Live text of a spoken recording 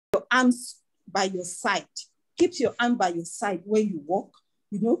your arms by your side. Keep your arm by your side when you walk.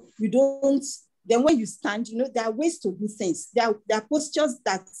 You don't, then when you stand, there are ways to do things. There are postures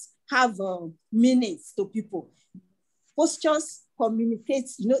that have meanings to people. Postures communicate,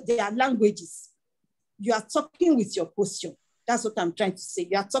 there are languages. You are talking with your posture. That's what I'm trying to say.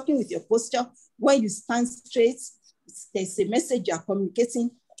 You are talking with your posture. When you stand straight, there's a message you are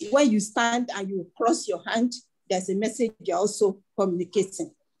communicating. When you stand and you cross your hand, there's a message you're also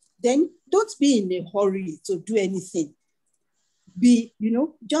communicating. Then don't be in a hurry to do anything.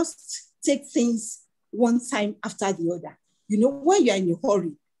 Just take things one time after the other. When you're in a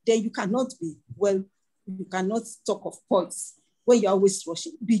hurry, then you cannot talk of points. When you're always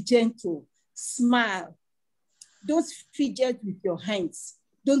rushing, be gentle, smile. Don't fidget with your hands.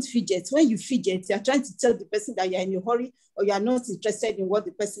 Don't fidget. When you fidget, you're trying to tell the person that you're in a hurry or you're not interested in what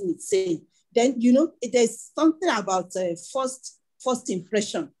the person is saying. Then, there's something about first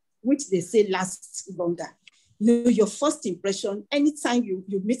impression, which they say lasts longer. Your first impression, anytime you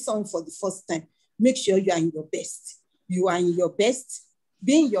meet someone for the first time, make sure you are in your best. You are in your best.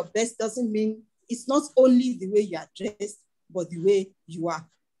 Being your best doesn't mean it's not only the way you are dressed, but the way you are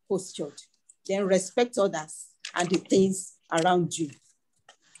postured. Then respect others and the things around you.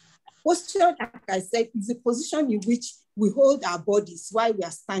 Posture, like I said, is a position in which we hold our bodies while we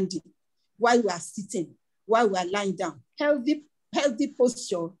are standing, while we are sitting, while we are lying down. Healthy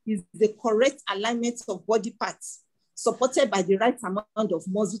posture is the correct alignment of body parts, supported by the right amount of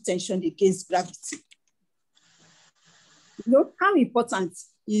muscle tension against gravity. How important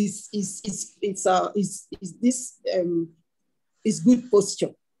is good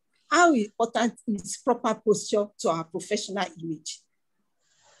posture? How important is proper posture to our professional image?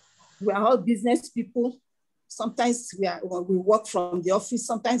 We are all business people. Sometimes we work from the office,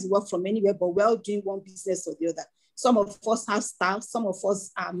 sometimes we work from anywhere, but we're all doing one business or the other. Some of us have staff, some of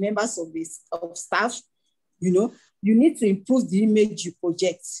us are members of staff. You need to improve the image you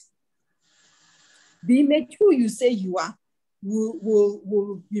project. The image who you say you are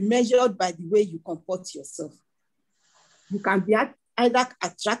will be measured by the way you comport yourself. You can be either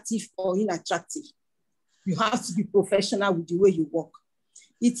attractive or unattractive. You have to be professional with the way you work.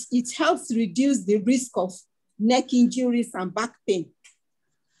 It helps reduce the risk of neck injuries and back pain.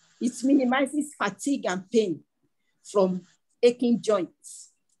 It minimizes fatigue and pain from aching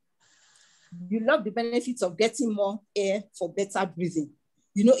joints. You love the benefits of getting more air for better breathing.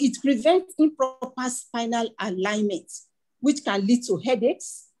 It prevents improper spinal alignment, which can lead to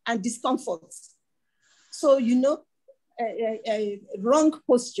headaches and discomfort. So, wrong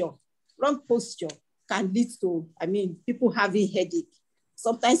posture can lead to, people having headache.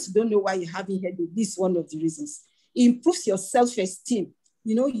 Sometimes you don't know why you're having headache. This is one of the reasons. It improves your self-esteem.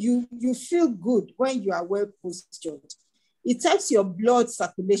 You feel good when you are well postured. It helps your blood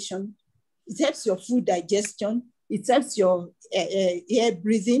circulation. It helps your food digestion. It helps your air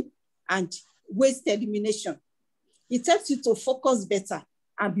breathing and waste elimination. It helps you to focus better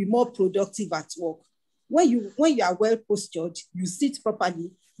and be more productive at work. When you are well postured, you sit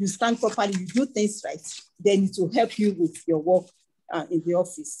properly, you stand properly, you do things right, then it will help you with your work in the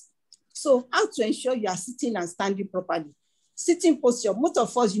office. So how to ensure you are sitting and standing properly? Sitting posture, most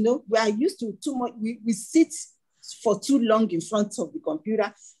of us, we are used to too much, we sit for too long in front of the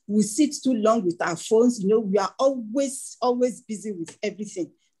computer. We sit too long with our phones. We are always busy with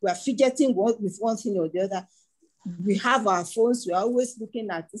everything. We are fidgeting with one thing or the other. We have our phones. We are always looking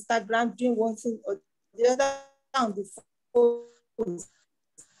at Instagram, doing one thing or the other on the phone.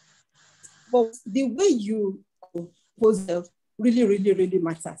 But the way you pose really, really, really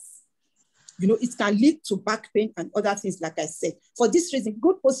matters. It can lead to back pain and other things, like I said. For this reason,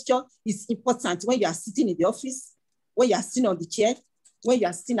 good posture is important when you are sitting in the office, when you are sitting on the chair, when you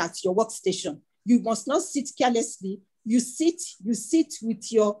are sitting at your workstation. You must not sit carelessly. You sit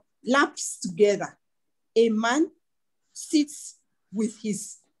with your laps together. A man sits with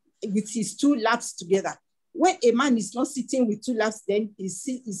his two laps together. When a man is not sitting with two laps, then he's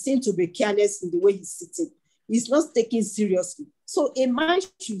seen to be careless in the way he's sitting. He's not taken seriously. So a man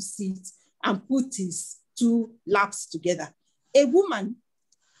should sit and put his two laps together. A woman,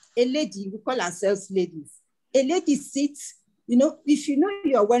 a lady, we call ourselves ladies. A lady sits, if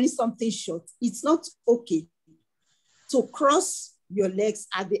you are wearing something short, it's not okay to cross your legs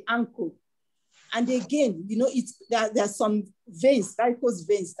at the ankle. And again, there are some veins, varicose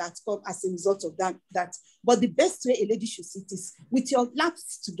veins that come as a result of that. But the best way a lady should sit is with your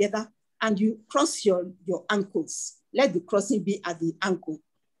laps together and you cross your ankles. Let the crossing be at the ankle.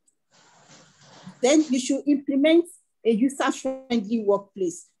 Then you should implement a user-friendly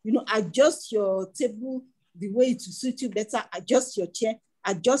workplace. Adjust your table the way to suit you better, adjust your chair,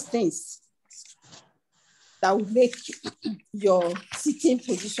 adjust things that will make your sitting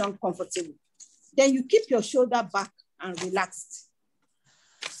position comfortable. Then you keep your shoulder back and relaxed.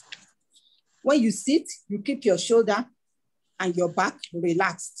 When you sit, you keep your shoulder and your back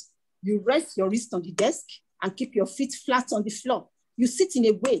relaxed. You rest your wrist on the desk and keep your feet flat on the floor. You sit in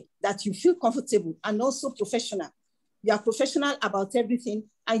a way that you feel comfortable and also professional. You are professional about everything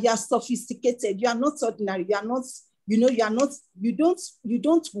and you are sophisticated. You are not ordinary. You are not, you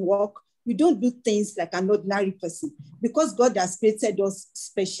don't walk, you don't do things like an ordinary person because God has created us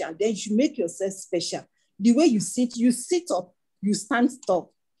special. Then you make yourself special. The way you sit up, you stand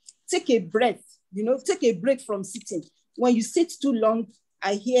up. Take a breath, take a break from sitting. When you sit too long,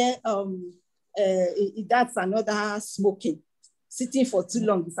 I hear that's another smoking. Sitting for too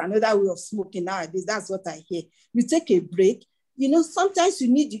long is another way of smoking nowadays. That's what I hear. You take a break. Sometimes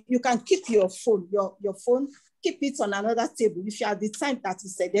you can keep your phone, your phone, keep it on another table. If you are the time that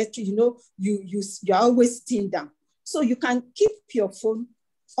is sedentary, you're always sitting down. So you can keep your phone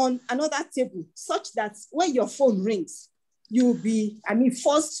on another table such that when your phone rings, you will be,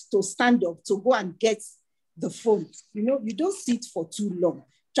 forced to stand up to go and get the phone. You don't sit for too long.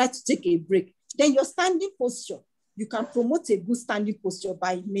 Try to take a break. Then your standing posture. You can promote a good standing posture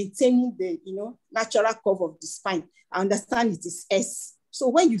by maintaining the natural curve of the spine. I understand it is S. So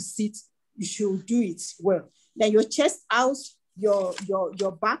when you sit, you should do it well. Then your chest out, your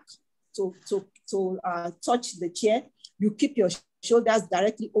back to touch the chair. You keep your shoulders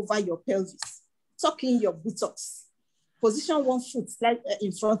directly over your pelvis. Tuck in your buttocks. Position one foot slightly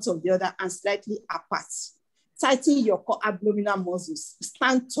in front of the other and slightly apart. Tighten your core abdominal muscles.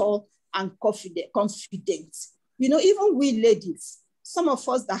 Stand tall and confident. Even we ladies, some of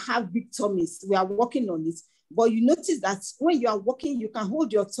us that have big tummies, we are working on it. But you notice that when you are walking, you can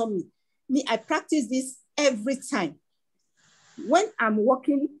hold your tummy. I practice this every time. When I'm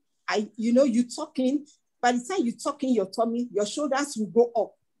walking, you tuck in. By the time you tuck in your tummy, your shoulders will go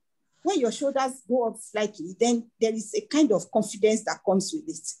up. When your shoulders go up slightly, then there is a kind of confidence that comes with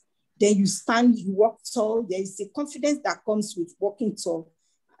it. Then you stand, you walk tall. There is a confidence that comes with walking tall.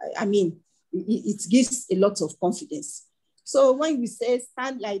 It gives a lot of confidence. So when we say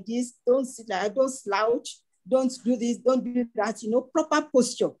stand like this, don't sit like that, don't slouch, don't do this, don't do that, proper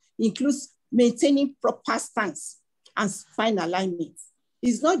posture includes maintaining proper stance and spine alignment.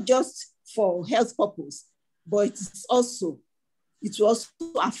 It's not just for health purpose, but it will also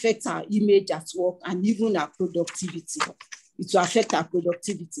affect our image at work and even our productivity. It will affect our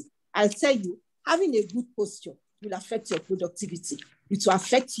productivity. I'll tell you, having a good posture will affect your productivity. It will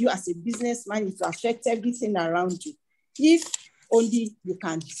affect you as a businessman. It will affect everything around you. If only you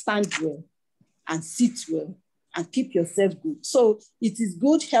can stand well and sit well and keep yourself good. So it is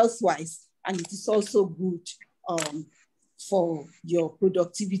good health-wise, and it is also good for your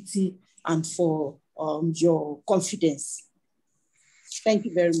productivity and for your confidence. Thank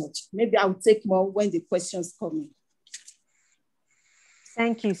you very much. Maybe I'll take more when the questions come in.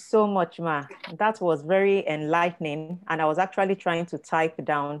 Thank you so much, Ma. That was very enlightening. And I was actually trying to type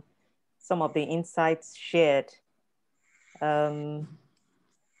down some of the insights shared. We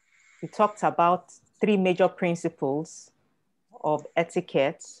talked about 3 major principles of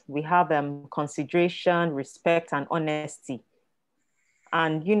etiquette. We have consideration, respect, and honesty.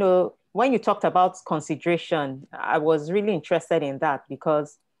 And, when you talked about consideration, I was really interested in that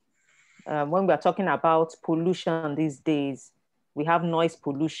because when we're talking about pollution these days, we have noise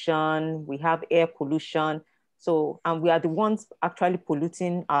pollution, we have air pollution. So, and we are the ones actually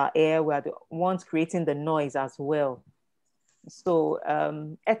polluting our air. We are the ones creating the noise as well. So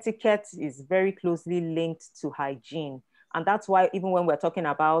etiquette is very closely linked to hygiene. And that's why even when we're talking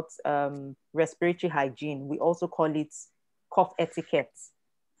about respiratory hygiene, we also call it cough etiquette,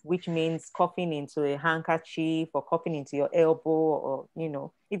 which means coughing into a handkerchief or coughing into your elbow, or,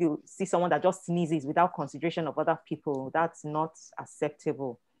 if you see someone that just sneezes without consideration of other people, that's not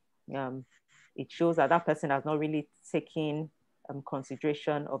acceptable. It shows that that person has not really taken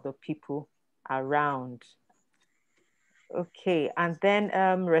consideration of the people around. Okay, and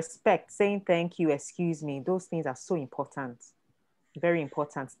then respect, saying thank you, excuse me, those things are so important, very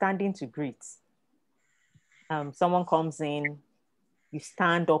important. Standing to greet. Someone comes in, you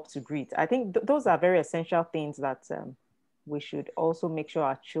stand up to greet. I think those are very essential things that we should also make sure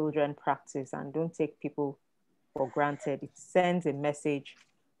our children practice and don't take people for granted. It sends a message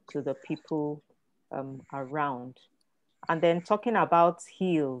to the people around. And then talking about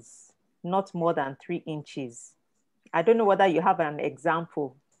heels, not more than 3 inches. I don't know whether you have an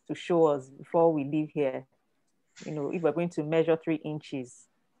example to show us before we leave here. If we're going to measure 3 inches,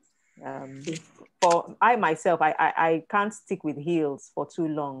 For I myself, I can't stick with heels for too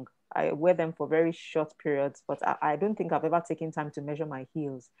long. I wear them for very short periods, but I don't think I've ever taken time to measure my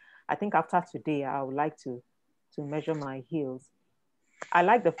heels. I think after today, I would like to measure my heels. I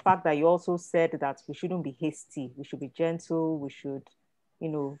like the fact that you also said that we shouldn't be hasty. We should be gentle. We should, you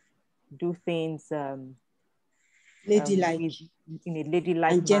know, do things Ladylike. In a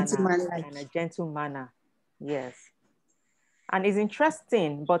ladylike And manner gentlemanlike. and a gentle manner. Yes. And it's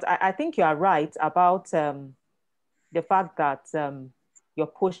interesting, but I think you are right about the fact that your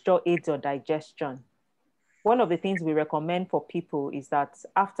posture aids your digestion. One of the things we recommend for people is that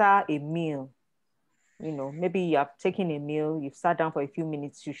after a meal, you know, maybe you have taken a meal, you've sat down for a few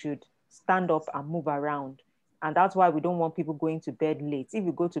minutes, you should stand up and move around. And that's why we don't want people going to bed late. If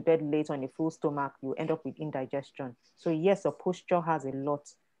you go to bed late on a full stomach, you end up with indigestion. So yes, a posture has a lot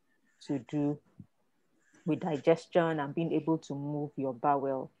to do with digestion and being able to move your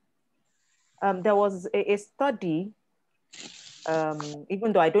bowel. There was a study,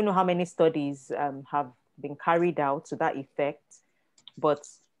 even though I don't know how many studies have been carried out to that effect, but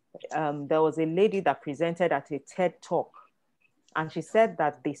there was a lady that presented at a TED Talk, and she said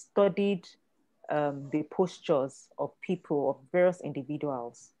that they studied the postures of people, of various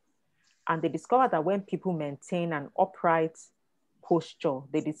individuals, and they discovered that when people maintain an upright posture,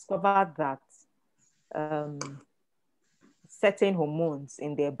 they discovered that certain hormones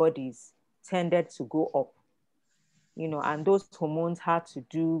in their bodies tended to go up, you know, and those hormones had to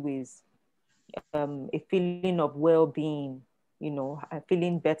do with a feeling of well-being, you know,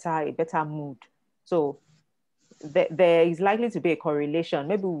 feeling better, a better mood. So there is likely to be a correlation.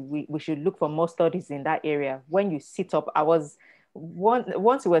 Maybe we should look for more studies in that area. When you sit up,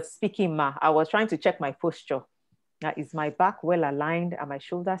 once we were speaking, Ma, I was trying to check my posture. Now, is my back well aligned? Are my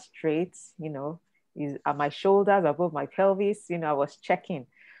shoulders straight? You know, are my shoulders above my pelvis? You know, I was checking.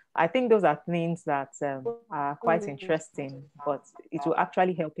 I think those are things that are quite interesting, but it will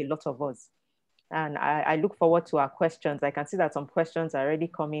actually help a lot of us. And I look forward to our questions. I can see that some questions are already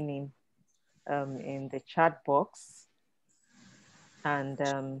coming in the chat box. And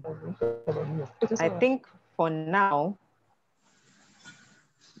I think for now,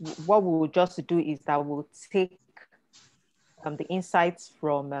 what we will just do is that we'll take the insights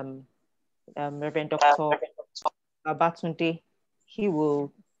from Reverend Dr. Babatunde. He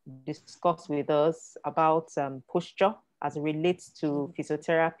will discuss with us about posture as it relates to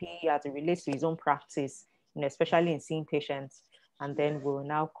physiotherapy, as it relates to his own practice, you know, especially in seeing patients. And then we'll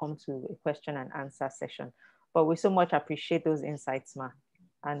now come to a question and answer session. But we so much appreciate those insights, Ma.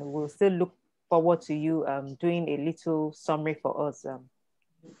 And we'll still look forward to you doing a little summary for us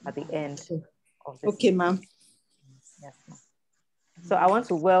at the end of this. Okay, ma'am. Yes, ma'am. So I want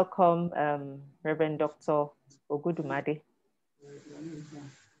to welcome Reverend Dr. Ogudumade.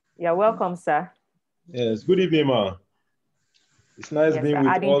 You're welcome, sir. Yes, good evening, ma. It's nice being with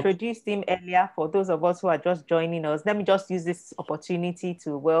I'd introduced him earlier for those of us who are just joining us. Let me just use this opportunity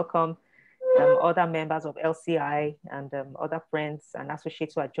to welcome other members of LCI and other friends and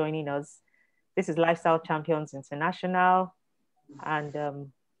associates who are joining us. This is Lifestyle Champions International,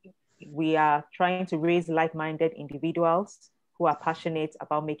 and we are trying to raise like-minded individuals who are passionate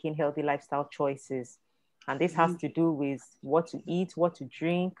about making healthy lifestyle choices. And this has to do with what to eat, what to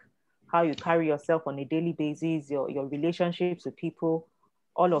drink, how you carry yourself on a daily basis, your relationships with people.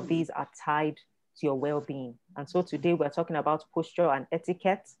 All of these are tied to your well-being. And so today we're talking about posture and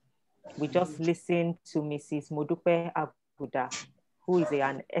etiquette. We just listened to Mrs. Modupe Aguda, who is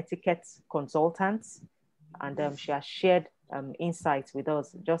an etiquette consultant, and she has shared insights with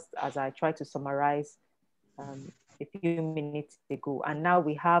us, just as I try to summarize a few minutes ago. And now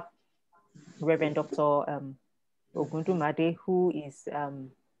we have Reverend Dr. Ogundumade, who is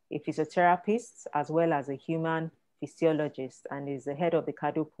a physiotherapist as well as a human physiologist, and is the head of the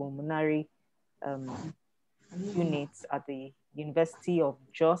cardiopulmonary unit at the University of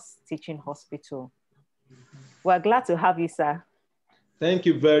Jos Teaching Hospital. We're glad to have you, sir. Thank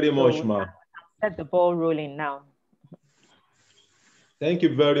you very much, ma. Set the ball rolling now. Thank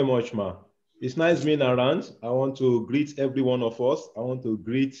you very much, ma. It's nice being around. I want to greet every one of us. I want to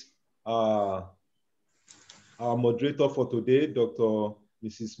greet our moderator for today, Dr.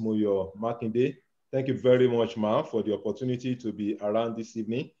 Mrs. Moyo Makinde. Thank you very much, ma, for the opportunity to be around this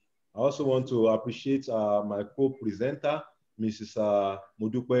evening. I also want to appreciate my co-presenter, Mrs.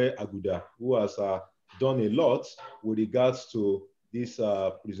 Modupe Aguda, who has done a lot with regards to this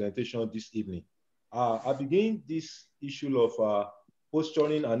presentation this evening. I begin this issue of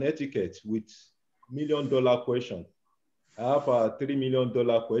posturing and etiquette with $1 million question. I have a $3 million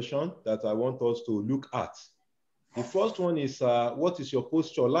question that I want us to look at. The first one is, what is your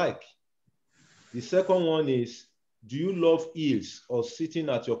posture like? The second one is, do you love heels or sitting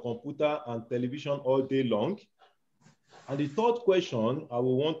at your computer and television all day long? And the third question I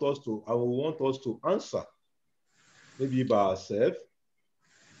will want us to answer, maybe by ourselves,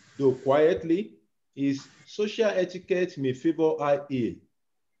 though quietly, is social etiquette may favor high heel,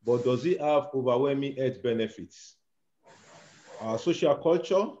 but does it have overwhelming health benefits? Our social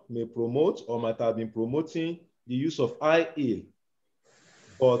culture may promote or might have been promoting the use of high heel,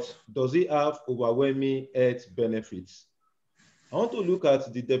 but does it have overwhelming health benefits? I want to look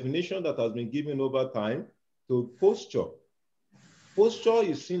at the definition that has been given over time to posture. Posture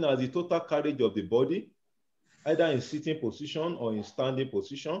is seen as the total carriage of the body, either in sitting position or in standing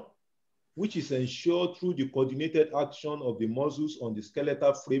position, which is ensured through the coordinated action of the muscles on the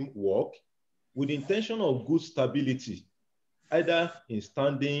skeletal framework with the intention of good stability, either in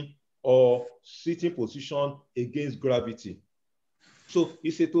standing or sitting position against gravity. So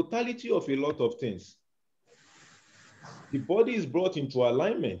it's a totality of a lot of things. The body is brought into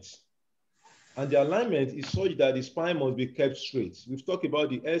alignment, and the alignment is such that the spine must be kept straight. We've talked about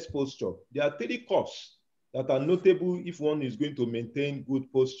the S posture. There are 3 curves that are notable if one is going to maintain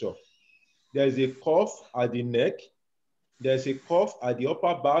good posture. There is a curve at the neck. There's a curve at the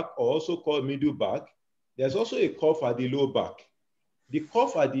upper back, or also called middle back. There's also a curve at the lower back. The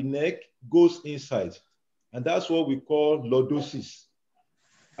curve at the neck goes inside, and that's what we call lordosis.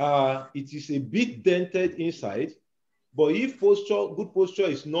 It is a bit dented inside, but if good posture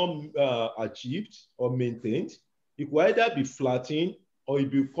is not achieved or maintained, it will either be flattened or it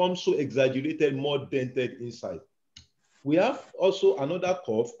becomes so exaggerated, more dented inside. We have also another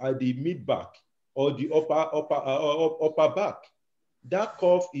curve at the mid back or the upper back. That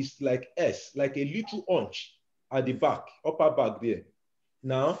curve is like S, like a little hunch at the back, upper back there.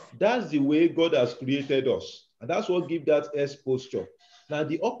 Now, that's the way God has created us, and that's what gives that S posture. Now,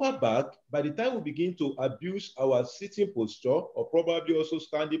 the upper back, by the time we begin to abuse our sitting posture, or probably also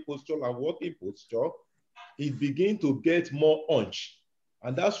standing posture and walking posture, it begins to get more hunch.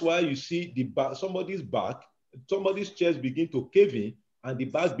 And that's why you see the back, somebody's chest begin to cave in, and the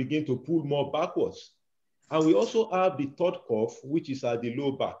back begin to pull more backwards. And we also have the third curve, which is at the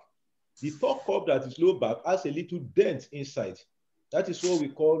low back. The third curve that is low back has a little dent inside. That is what we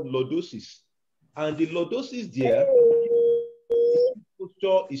call lordosis. And the lordosis there, if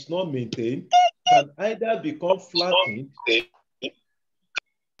posture is not maintained, can either become flattened,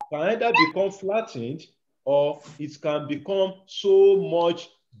 or it can become so much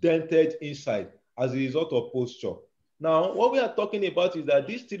dented inside as a result of posture. Now, what we are talking about is that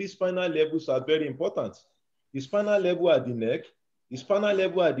these 3 spinal levels are very important. The spinal level at the neck, the spinal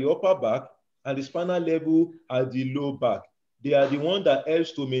level at the upper back, and the spinal level at the low back. They are the one that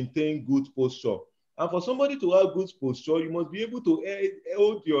helps to maintain good posture. And for somebody to have good posture, you must be able to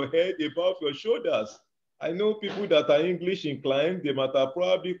hold your head above your shoulders. I know people that are English inclined, they might have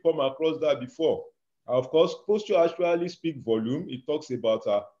probably come across that before. Of course, posture actually speaks volume. It talks about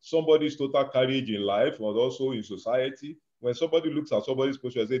somebody's total carriage in life, but also in society. When somebody looks at somebody's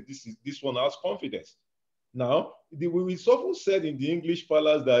posture, they say, this one has confidence. Now, it's often said in the English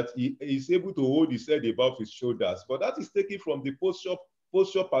parlance that he is able to hold his head above his shoulders, but that is taken from the posture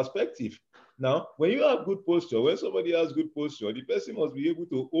perspective. Now, when you have good posture, when somebody has good posture, the person must be able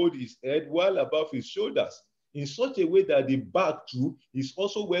to hold his head well above his shoulders in such a way that the back too is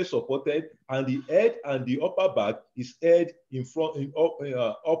also well supported, and the head and the upper back is head in front,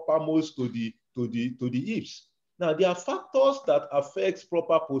 uppermost to the hips. Now, there are factors that affect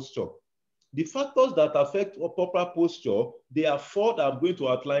proper posture. The factors that affect proper posture, there are 4 that I'm going to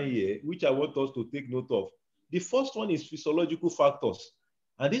outline here, which I want us to take note of. The first one is physiological factors.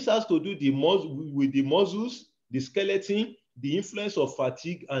 And this has to do with the muscles, the skeleton, the influence of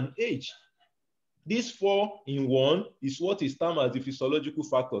fatigue and age. These 4 in 1 is what is termed as the physiological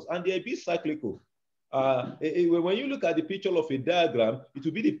factors, and they are a bit cyclical. When you look at the picture of a diagram, it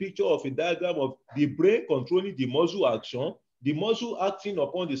will be the picture of a diagram of the brain controlling the muscle action, the muscle acting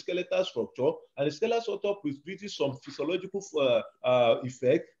upon the skeletal structure, and the skeletal structure produces some physiological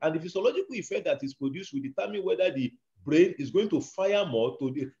effect, and the physiological effect that is produced will determine whether the brain is going to fire more,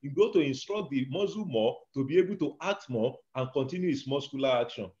 to instruct the muscle more to be able to act more and continue its muscular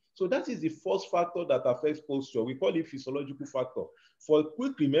action. So that is the first factor that affects posture. We call it physiological factor. For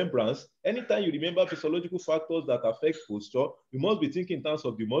quick remembrance, anytime you remember physiological factors that affect posture, you must be thinking in terms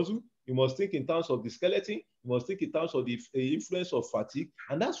of the muscle, you must think in terms of the skeleton, you must think in terms of the influence of fatigue.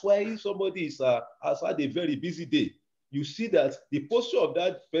 And that's why if somebody has had a very busy day, you see that the posture of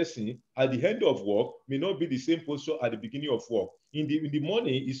that person at the end of work may not be the same posture at the beginning of work. In the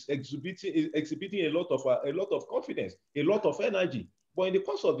morning, is exhibiting a lot of confidence, a lot of energy. But in the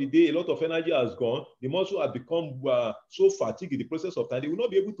course of the day, a lot of energy has gone. The muscle have become so fatigued in the process of time. They will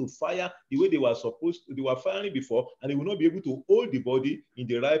not be able to fire the way they were supposed to. They were firing before, and they will not be able to hold the body in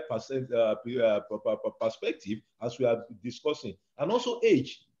the right perspective, as we are discussing. And also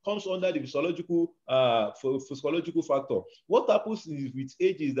age comes under the physiological factor. What happens with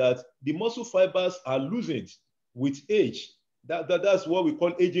age is that the muscle fibers are loosened with age. That's what we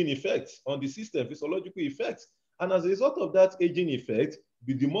call aging effects on the system, physiological effects. And as a result of that aging effect,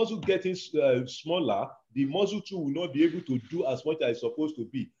 with the muscle getting smaller, the muscle too will not be able to do as much as it's supposed to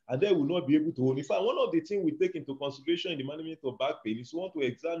be. And then will not be able to hold. In fact, one of the things we take into consideration in the management of back pain is we want to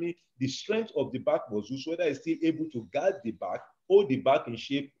examine the strength of the back muscles, whether it's still able to guard the back, hold the back in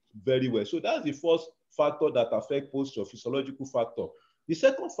shape very well. So that's the first factor that affects posture, physiological factor. The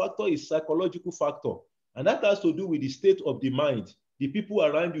second factor is psychological factor. And that has to do with the state of the mind. The people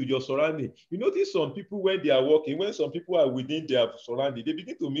around you, your surrounding. You notice some people when they are walking, when some people are within their surrounding, they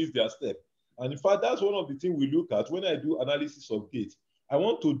begin to miss their step. And in fact, that's one of the things we look at when I do analysis of gait. I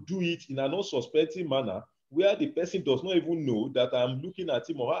want to do it in an unsuspecting manner where the person does not even know that I'm looking at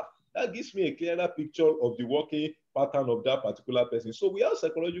him or her. That gives me a clearer picture of the walking pattern of that particular person. So we have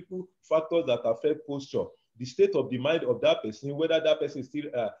psychological factors that affect posture. The state of the mind of that person, whether that person is still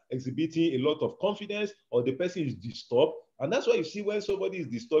exhibiting a lot of confidence or the person is disturbed. And that's why you see when somebody is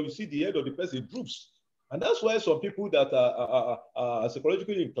disturbed, you see the head of the person droops. And that's why some people that are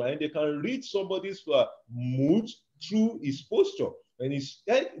psychologically inclined, they can read somebody's mood through his posture. And his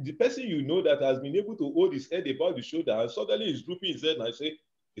head, the person you know that has been able to hold his head above the shoulder and suddenly he's drooping his head and I say,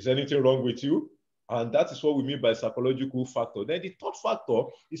 is anything wrong with you? And that is what we mean by psychological factor. Then the third factor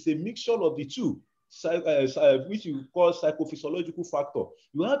is a mixture of the two, which you call psychophysiological factor.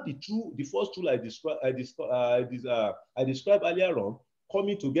 You have the first two I described earlier on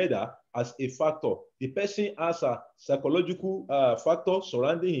coming together as a factor. The person has a psychological factor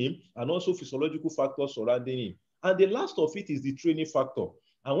surrounding him and also physiological factor surrounding him. And the last of it is the training factor.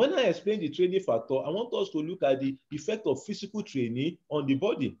 And when I explain the training factor, I want us to look at the effect of physical training on the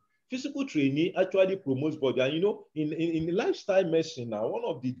body. Physical training actually promotes body. And you know, in lifestyle medicine now, one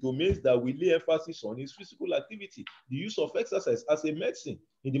of the domains that we lay emphasis on is physical activity, the use of exercise as a medicine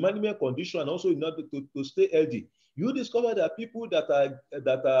in the management condition and also in order to stay healthy. You discover that people that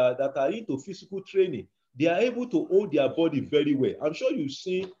are into physical training, they are able to hold their body very well. I'm sure you've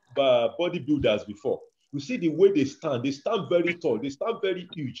seen bodybuilders before. You see the way they stand very tall, they stand very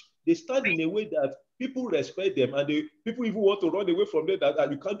huge. They stand in a way that people respect them and people even want to run away from them that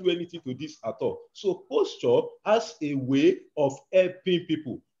you can't do anything to this at all. So posture has a way of helping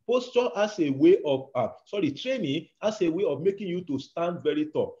people. Posture has a way of, training has a way of making you to stand very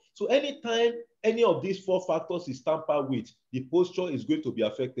tall. So anytime any of these four factors is tampered with, the posture is going to be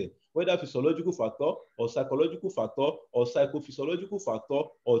affected, whether physiological factor or psychological factor or psychophysiological factor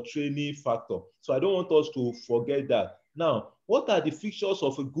or training factor. So I don't want us to forget that. Now, what are the features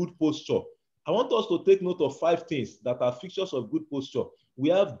of a good posture? I want us to take note of 5 things that are features of good posture. We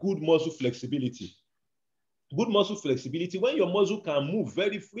have good muscle flexibility. Good muscle flexibility, when your muscle can move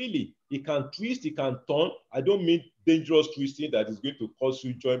very freely, it can twist, it can turn. I don't mean dangerous twisting that is going to cause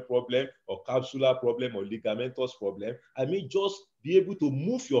you joint problem or capsular problem or ligamentous problem. I mean just be able to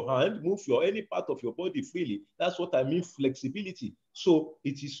move your hand, move any part of your body freely. That's what I mean flexibility. So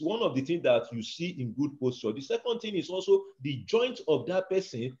it is one of the things that you see in good posture. The second thing is also the joint of that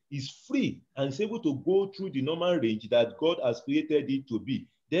person is free and is able to go through the normal range that God has created it to be.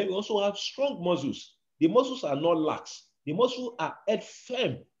 Then we also have strong muscles. The muscles are not lax. The muscles are held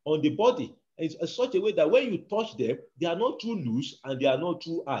firm on the body in such a way that when you touch them, they are not too loose and they are not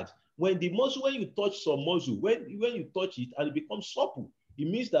too hard. When you touch some muscle, when you touch it and it becomes supple, it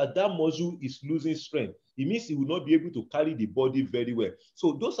means that muscle is losing strength. It means it will not be able to carry the body very well.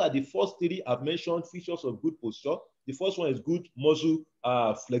 So those are the first 3 I've mentioned features of good posture. The first one is good muscle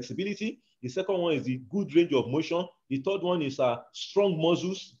flexibility. The second one is the good range of motion. The third one is strong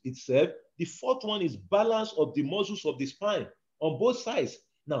muscles itself. The fourth one is balance of the muscles of the spine on both sides.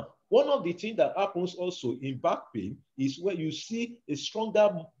 Now, one of the things that happens also in back pain is when you see a stronger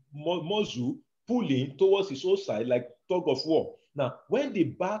muscle pulling towards its own side, like tug of war. Now, when the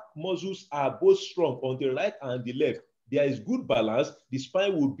back muscles are both strong on the right and the left, there is good balance, the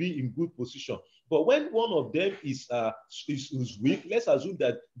spine will be in good position. But when one of them is weak, let's assume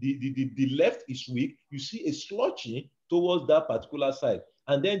that the left is weak, you see a slouching towards that particular side.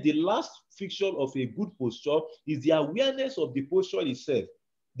 And then the last feature of a good posture is the awareness of the posture itself.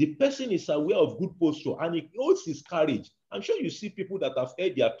 The person is aware of good posture and he holds his carriage. I'm sure you see people that have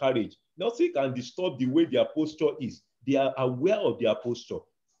held their carriage. Nothing can disturb the way their posture is. They are aware of their posture.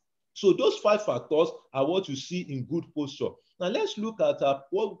 So those 5 factors are what you see in good posture. Now let's look at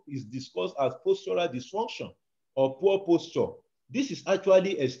what is discussed as postural dysfunction or poor posture. This is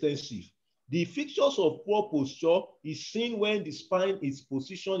actually extensive. The features of poor posture is seen when the spine is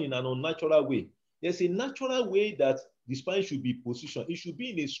positioned in an unnatural way. There's a natural way that the spine should be positioned. It should be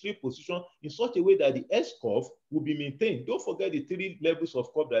in a straight position in such a way that the S curve will be maintained. Don't forget the 3 levels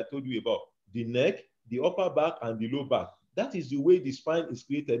of curve that I told you about: the neck, the upper back, and the low back. That is the way the spine is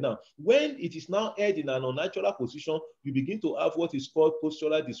created. Now, when it is now held in an unnatural position, you begin to have what is called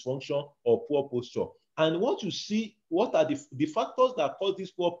postural dysfunction or poor posture. And what you see, what are the factors that cause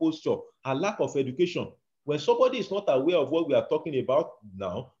this poor posture are lack of education. When somebody is not aware of what we are talking about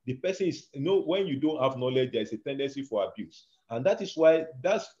now, the person is, when you don't have knowledge, there is a tendency for abuse. And that is why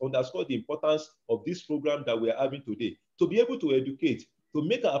that's underscored the importance of this program that we are having today, to be able to educate, to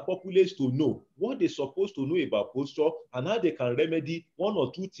make our populace to know what they're supposed to know about posture and how they can remedy 1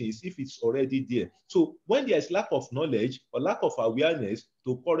 or 2 things if it's already there. So when there is lack of knowledge or lack of awareness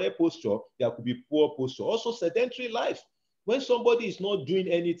to correct posture, there could be poor posture. Also, sedentary life. When somebody is not doing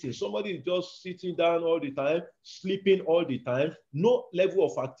anything, somebody is just sitting down all the time, sleeping all the time, no level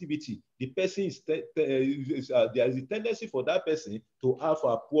of activity, the person is there is a tendency for that person to have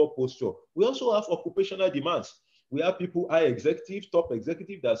a poor posture. We also have occupational demands. We have people, high executive, top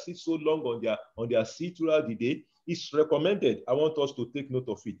executive, that sit so long on their seat throughout the day. It's recommended, I want us to take note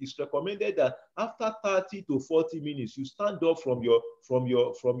of it. It's recommended that after 30 to 40 minutes, you stand up from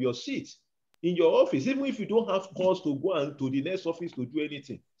your seat in your office. Even if you don't have cause to go and to the next office to do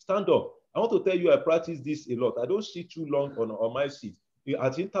anything, stand up. I want to tell you, I practice this a lot. I don't sit too long on my seat.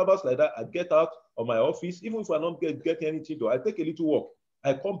 At intervals like that, I get out of my office. Even if I don't get anything done, I take a little walk.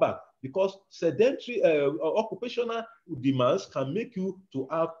 I come back, because sedentary occupational demands can make you to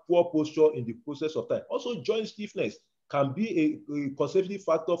have poor posture in the process of time. Also, joint stiffness can be a contributing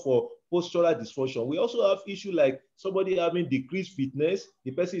factor for postural dysfunction. We also have issues like somebody having decreased fitness,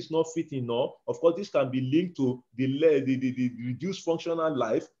 the person is not fit enough. Of course, this can be linked to the reduced functional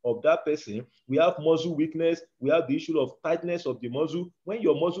life of that person. We have muscle weakness. We have the issue of tightness of the muscle. When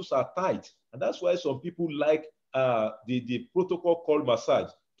your muscles are tight, and that's why some people like the protocol called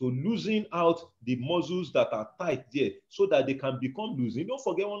massage, to loosen out the muscles that are tight there so that they can become loosened. Don't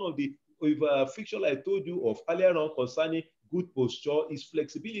forget, one of the features I told you of earlier on concerning good posture is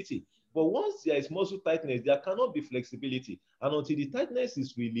flexibility. But once there is muscle tightness, there cannot be flexibility. And until the tightness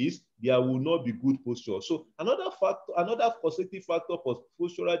is released, there will not be good posture. So another positive factor for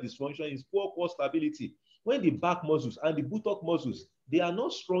postural dysfunction is poor core stability. When the back muscles and the buttock muscles, they are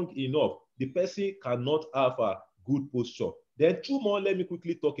not strong enough, the person cannot have a good posture. Then 2 more, let me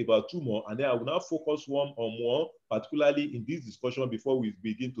quickly talk about 2 more, and then I will now focus one on one, particularly in this discussion before we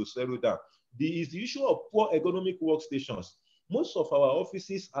begin to settle down. Is the issue of poor ergonomic workstations. Most of our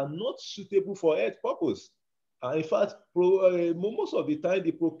offices are not suitable for health purpose. In fact, most of the time,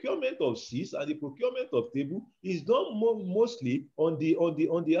 the procurement of seats and the procurement of table is done mostly on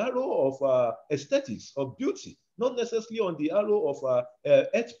the arrow of aesthetics, of beauty, not necessarily on the arrow of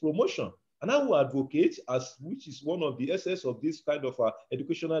health promotion. And I will advocate, which is one of the essence of this kind of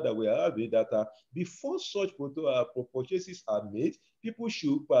educational that we are having, that before such purchases are made, people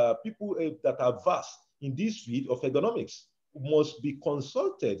that are vast in this field of ergonomics must be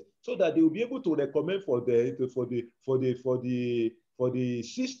consulted so that they will be able to recommend for the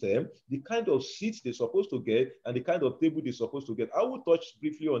system the kind of seats they're supposed to get and the kind of table they're supposed to get. I will touch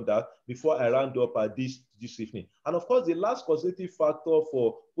briefly on that before I round up this evening. And of course, the last causative factor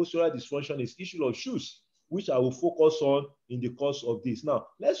for postural dysfunction is issue of shoes, which I will focus on in the course of this. Now,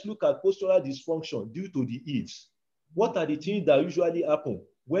 let's look at postural dysfunction due to the heels. What are the things that usually happen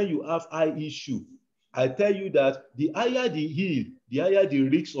when you have high heel shoe? I tell you that the higher the heel, the higher the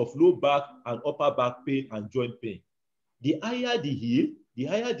risks of low back and upper back pain and joint pain. The higher the heel, the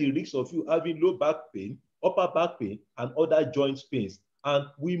higher the risk of you having low back pain, upper back pain, and other joint pains. And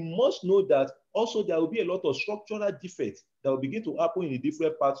we must know that also there will be a lot of structural defects that will begin to happen in the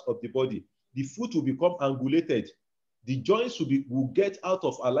different parts of the body. The foot will become angulated. The joints will get out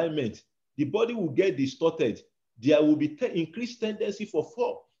of alignment. The body will get distorted. There will be increased tendency for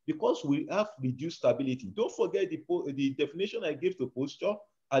fall because we have reduced stability. Don't forget the definition I gave to posture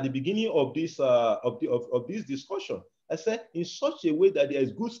at the beginning of this this discussion. I said in such a way that there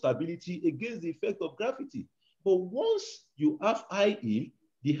is good stability against the effect of gravity. But once you have high heel,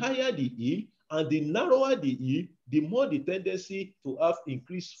 the higher the heel and the narrower the heel, the more the tendency to have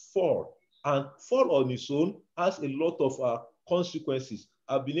increased fall. And fall on its own has a lot of consequences.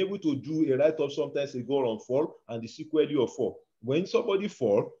 I've been able to do a write-up sometimes ago on fall and the sequelae of fall. When somebody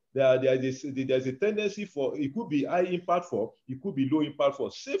fall, there's a tendency for, it could be high impact fall, it could be low impact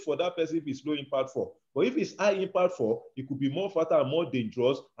fall. Say for that person if it's low impact fall. But if it's high impact fall, it could be more fatal and more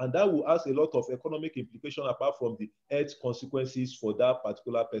dangerous, and that will have a lot of economic implication apart from the health consequences for that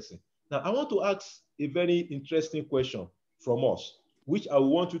particular person. Now, I want to ask a very interesting question from us, which I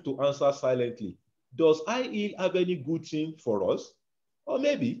want you to answer silently. Does high yield have any good thing for us? Or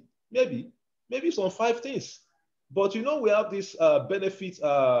maybe some 5 things. But you know, we have this benefit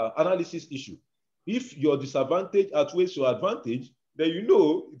analysis issue. If your disadvantage outweighs your advantage, then you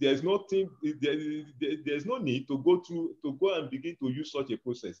know there's no need to go and begin to use such a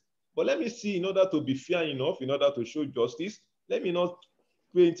process. But let me see, in order to be fair enough, in order to show justice, let me not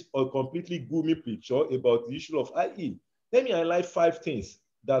paint a completely gloomy picture about the issue of high yield. Let me highlight 5 things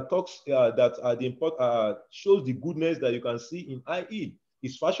that shows the goodness that you can see in high yield.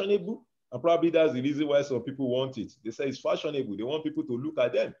 It's fashionable, and probably that's the reason why some people want it. They say it's fashionable. They want people to look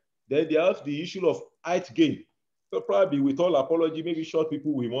at them. Then they have the issue of height gain. So probably, with all apology, maybe short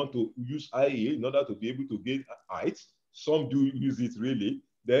people will want to use high yield in order to be able to gain height. Some do use it really.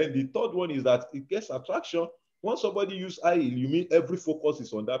 Then the third one is that it gets attraction. Once somebody uses high yield, you mean every focus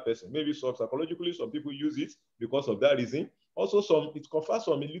is on that person. Maybe psychologically, some people use it because of that reason. Also, it confers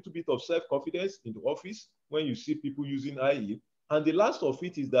a little bit of self-confidence in the office when you see people using high yield. And the last of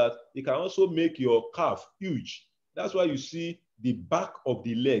it is that it can also make your calf huge. That's why you see the back of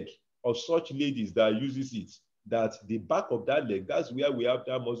the leg of such ladies that uses it, that the back of that leg, that's where we have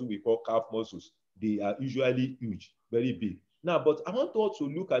that muscle we call calf muscles. They are usually huge, very big. Now, but I want to also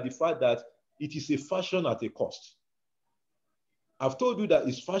look at the fact that it is a fashion at a cost. I've told you that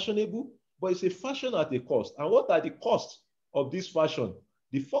it's fashionable, but it's a fashion at a cost. And what are the costs of this fashion?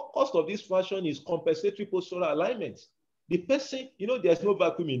 The cost of this fashion is compensatory postural alignment. The person, you know, there's no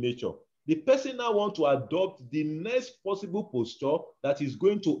vacuum in nature. The person now wants to adopt the next possible posture that is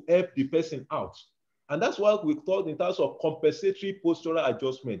going to help the person out. And that's why we thought in terms of compensatory postural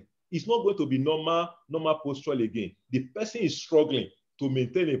adjustment. It's not going to be normal posture again. The person is struggling to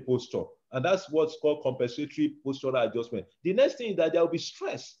maintain a posture. And that's what's called compensatory postural adjustment. The next thing is that there will be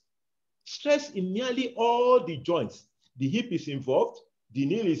stress. Stress in nearly all the joints. The hip is involved, the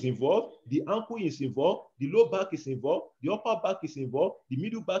knee is involved, the ankle is involved, the low back is involved, the upper back is involved, the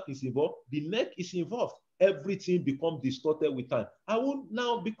middle back is involved, the neck is involved. Everything becomes distorted with time. I will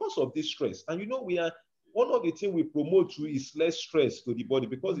now, because of this stress, and you know, one of the things we promote to is less stress to the body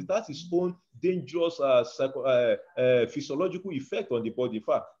because it has its own dangerous physiological effect on the body. In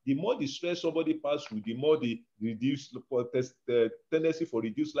fact, the more the stress somebody passes through, the more the reduced tendency for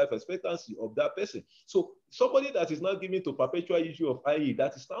reduced life expectancy of that person. So somebody that is now given to perpetual issue of IE,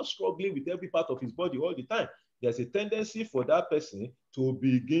 that is now struggling with every part of his body all the time, there's a tendency for that person to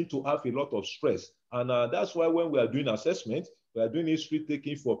begin to have a lot of stress. And that's why when we are doing assessment, we are doing history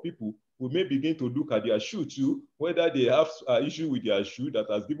taking for people, we may begin to look at their shoe too, whether they have issue with their shoe that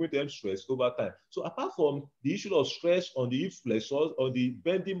has given them stress over time. So apart from the issue of stress on the hip flexors, on the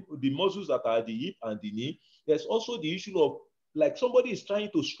bending, the muscles that are at the hip and the knee, there's also the issue of like somebody is trying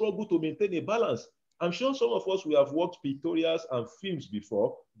to struggle to maintain a balance. I'm sure some of us, we have watched pictorials and films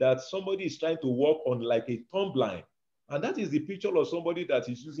before that somebody is trying to walk on like a thumb line. And that is the picture of somebody that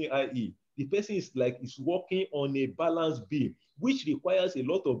is using IE. The person is walking on a balance beam, which requires a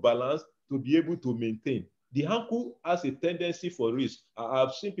lot of balance to be able to maintain. The ankle has a tendency for risk.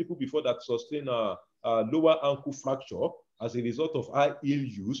 I've seen people before that sustain a lower ankle fracture as a result of high heel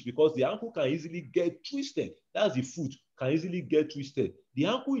use because the ankle can easily get twisted. That's the foot can easily get twisted. The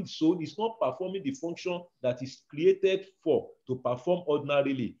ankle in its own is not performing the function that is created to perform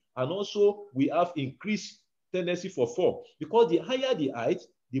ordinarily. And also we have increased tendency for fall because the higher the height,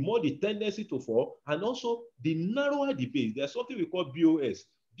 the more the tendency to fall, and also the narrower the base. There's something we call BOS.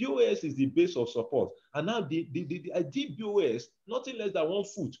 BOS is the base of support. And now the ideal BOS, nothing less than 1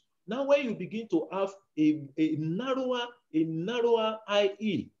 foot. Now when you begin to have a narrower high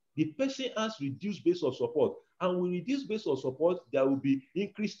heel, the person has reduced base of support. And with reduced base of support, there will be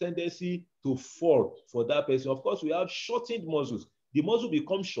increased tendency to fall for that person. Of course, we have shortened muscles. The muscle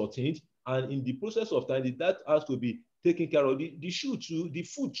becomes shortened, and in the process of time, that has to be taken care of. The shoe too, the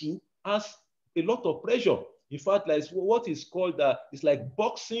foot too, has a lot of pressure. In fact, like what is called it's like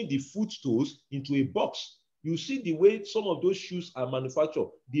boxing the foot toes into a box. You see the way some of those shoes are manufactured.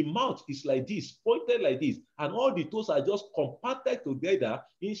 The mouth is like this, pointed like this, and all the toes are just compacted together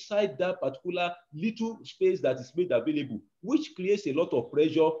inside that particular little space that is made available, which creates a lot of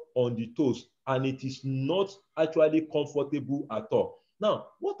pressure on the toes, and it is not actually comfortable at all. Now,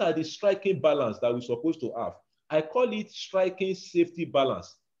 what are the striking balance that we're supposed to have? I call it striking safety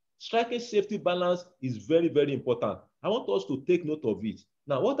balance. Striking safety balance is very, very important. I want us to take note of it.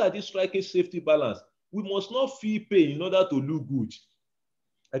 Now, what are these striking safety balance? We must not feel pain in order to look good.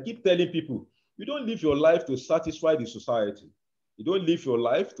 I keep telling people, you don't live your life to satisfy the society. You don't live your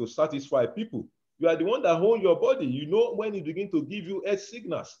life to satisfy people. You are the one that hold your body. You know when it begins to give you health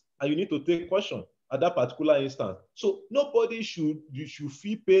signals, and you need to take caution at that particular instance. So nobody should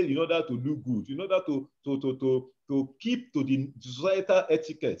feel pain in order to look good, in order to keep to the societal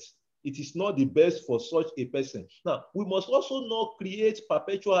etiquette. It is not the best for such a person. Now, we must also not create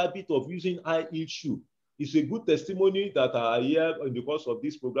perpetual habit of using high-heel shoe. It's a good testimony that I hear in the course of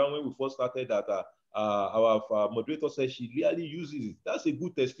this program when we first started that our moderator said she really uses it. That's a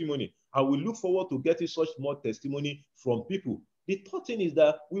good testimony. And we look forward to getting such more testimony from people. The third thing is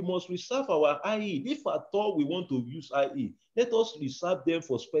that we must reserve our IE. If at all we want to use IE, let us reserve them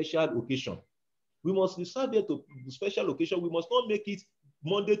for special occasion. We must reserve them to special occasion. We must not make it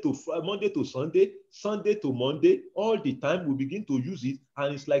Monday to Sunday, Sunday to Monday, all the time. We begin to use it,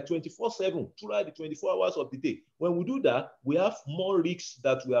 and it's like 24/7 throughout the 24 hours of the day. When we do that, we have more risks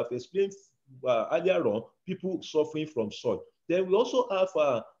that we have explained earlier on, people suffering from such. Then we also have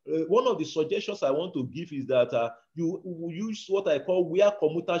one of the suggestions I want to give is that you use what I call wear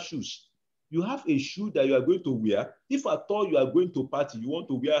commuter shoes. You have a shoe that you are going to wear. If at all you are going to party, you want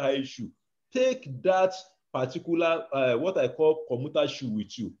to wear high shoe, take that particular what I call commuter shoe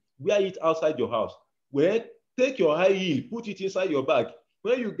with you. Wear it outside your house. Well, take your high heel, put it inside your bag.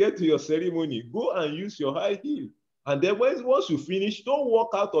 When you get to your ceremony, go and use your high heel. And then once you finish, don't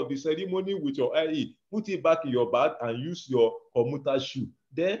walk out of the ceremony with your high heel. Put it back in your bag and use your commuter shoe.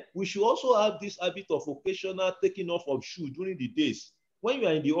 Then we should also have this habit of occasional taking off of shoe during the days. When you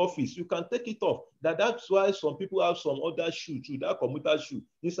are in the office, you can take it off. That's why some people have some other shoe too, that commuter shoe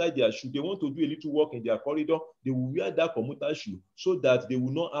inside their shoe. They want to do a little work in their corridor, they will wear that commuter shoe so that they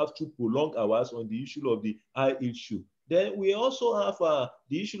will not have to prolong hours on the issue of the high heel shoe. Then we also have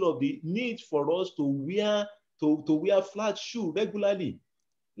the issue of the need for us to wear flat shoe regularly.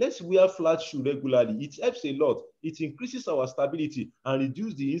 Let's wear flat shoe regularly. It helps a lot. It increases our stability and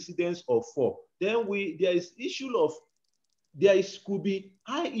reduces the incidence of fall. Then there is issue of could be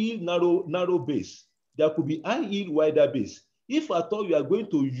high heel narrow base. There could be high heel wider base. If at all you are going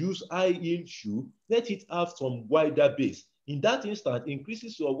to use high heel shoe, let it have some wider base. In that instance,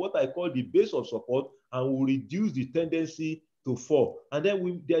 increases your what I call the base of support and will reduce the tendency to fall. And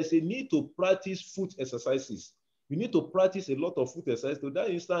then there's a need to practice foot exercises. You need to practice a lot of foot exercises. To that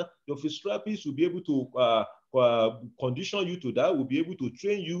instant, your physiotherapist will be able to condition you to that, will be able to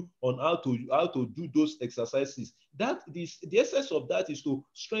train you on how to do those exercises. The essence of that is to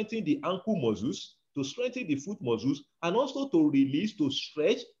strengthen the ankle muscles, to strengthen the foot muscles, and also to release, to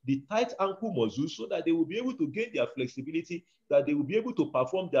stretch the tight ankle muscles so that they will be able to gain their flexibility, that they will be able to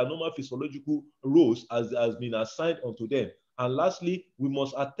perform their normal physiological roles as has been assigned unto them. And lastly, we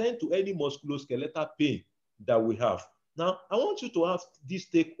must attend to any musculoskeletal pain that we have. Now, I want you to have this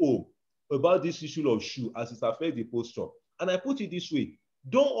take home about this issue of shoe as it affects the posture. And I put it this way: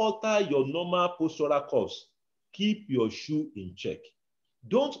 don't alter your normal postural curves. Keep your shoe in check.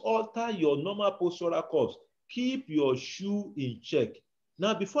 Don't alter your normal postural curves. Keep your shoe in check.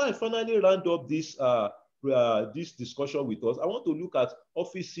 Now, before I finally round up this discussion with us, I want to look at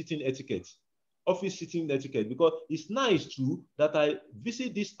office sitting etiquette. Office sitting etiquette, because it's nice too that I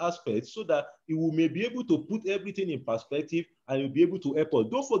visit this aspect so that you will may be able to put everything in perspective and you'll be able to help us.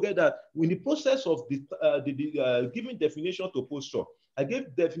 Don't forget that in the process of giving definition to posture, I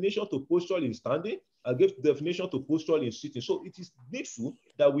gave definition to posture in standing, I gave definition to posture in sitting. So it is needful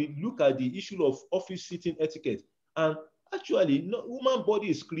that we look at the issue of office sitting etiquette. And actually, human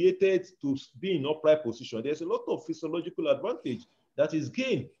body is created to be in upright position. There's a lot of physiological advantage that is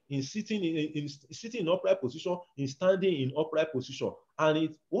gained in sitting in upright position, in standing in upright position.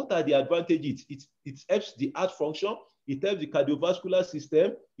 And what are the advantages? It helps the heart function, it helps the cardiovascular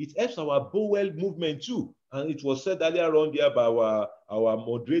system, it helps our bowel movement too. And it was said earlier on there by our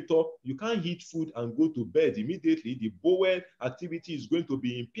moderator, you can't eat food and go to bed immediately. The bowel activity is going to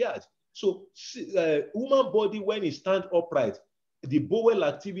be impaired. So human body, when it stands upright, the bowel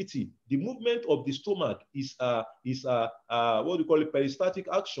activity, the movement of the stomach is what do you call it, peristaltic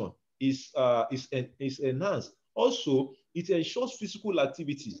action is enhanced. Also, it ensures physical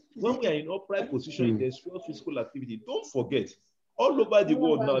activity. When we are in upright position, it ensures physical activity. Don't forget, all over the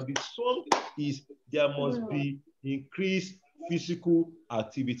world now, the song is there must be increased physical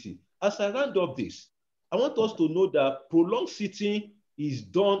activity. As I round up this, I want us to know that prolonged sitting is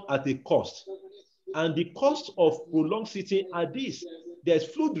done at a cost. And the cost of prolonged sitting are this: there's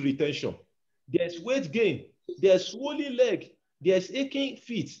fluid retention, there's weight gain, there's swollen leg, there's aching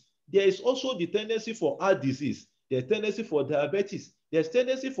feet. There is also the tendency for heart disease. There's tendency for diabetes. There's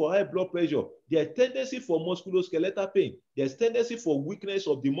tendency for high blood pressure. There's tendency for musculoskeletal pain. There's tendency for weakness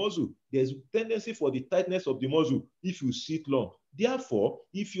of the muscle. There's tendency for the tightness of the muscle if you sit long. Therefore,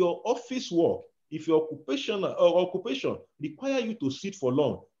 if your office work, if your occupation require you to sit for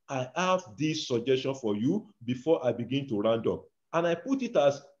long, I have this suggestion for you before I begin to round up. And I put it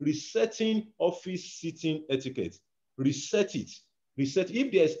as resetting office sitting etiquette. Reset it. Reset.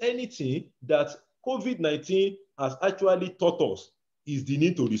 If there's anything that COVID-19 has actually taught us, is the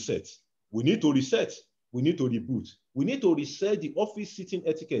need to reset. We need to reset. We need to reboot. We need to reset the office sitting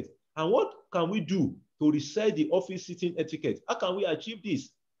etiquette. And what can we do to reset the office sitting etiquette? How can we achieve this?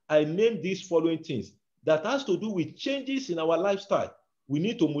 I named these following things that has to do with changes in our lifestyle. We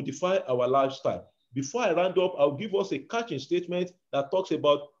need to modify our lifestyle. Before I round up, I'll give us a catching statement that talks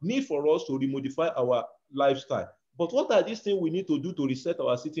about need for us to remodify our lifestyle. But what are these things we need to do to reset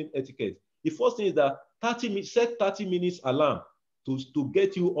our sitting etiquette? The first thing is that set 30 minutes alarm to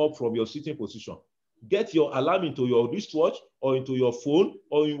get you up from your sitting position. Get your alarm into your wristwatch or into your phone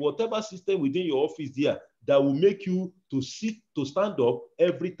or in whatever system within your office there that will make you to stand up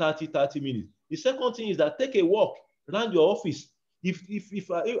every 30 minutes. The second thing is that take a walk around your office.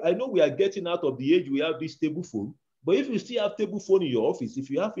 I know we are getting out of the age we have this table phone, but if you still have table phone in your office, if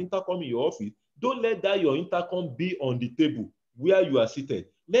you have intercom in your office, don't let that your intercom be on the table where you are seated.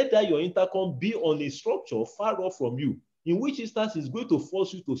 Let that your intercom be on a structure far off from you, in which instance is going to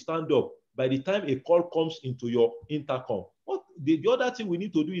force you to stand up by the time a call comes into your intercom. The other thing we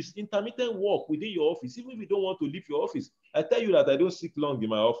need to do is intermittent walk within your office, even if you don't want to leave your office. I tell you that I don't sit long in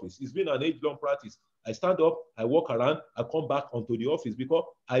my office. It's been an age-long practice. I stand up, I walk around, I come back onto the office because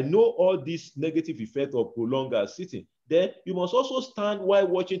I know all this negative effect of prolonged sitting. Then you must also stand while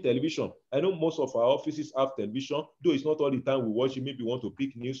watching television. I know most of our offices have television, though it's not all the time we watch it. Maybe you want to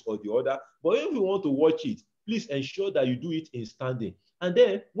pick news or the other. But if you want to watch it, please ensure that you do it in standing. And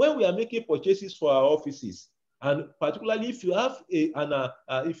then when we are making purchases for our offices, and particularly if you have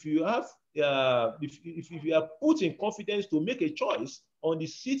if you are put in confidence to make a choice on the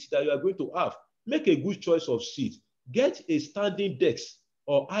seat that you are going to have, make a good choice of seat. Get a standing desk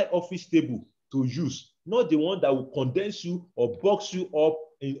or high office table to use, not the one that will condense you or box you up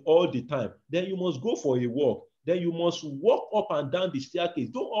in all the time. Then you must go for a walk. Then you must walk up and down the staircase.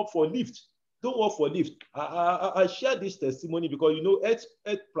 Don't opt for lift. Don't work for lift. I share this testimony because, you know, health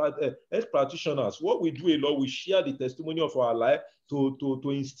practitioners, what we do a lot, we share the testimony of our life to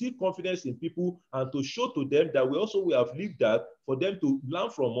instill confidence in people and to show to them that we have lived that for them to learn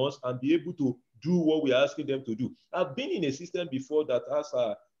from us and be able to do what we are asking them to do. I've been in a system before that has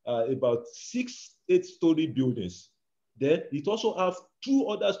about 6-8-story buildings. Then it also have 2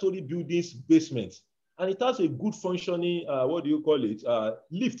 other story buildings basements. And it has a good functioning,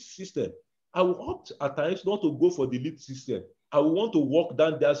 lift system. I will opt at times not to go for the lift system. I will want to walk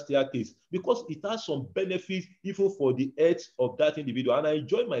down that staircase because it has some benefits even for the health of that individual. And I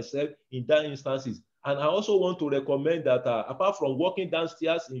enjoy myself in that instances. And I also want to recommend that apart from walking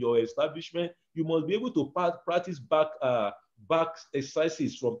downstairs in your establishment, you must be able to practice back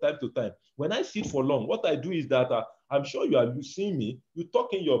exercises from time to time. When I sit for long, what I do is that I'm sure you are seeing me, you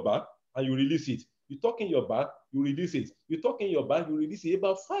tuck in your back and you release it. You tuck in your back, you release it. You tuck in your back, you release it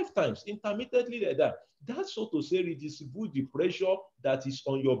about 5 times intermittently like that. That's so to say redistribute the pressure that is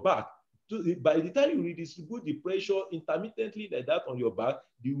on your back. By the time you redistribute the pressure intermittently like that on your back,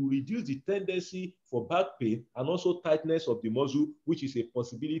 you will reduce the tendency for back pain and also tightness of the muscle, which is a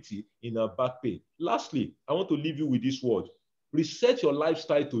possibility in a back pain. Lastly, I want to leave you with this word. Reset your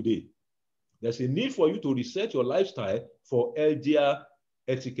lifestyle today. There's a need for you to reset your lifestyle for healthier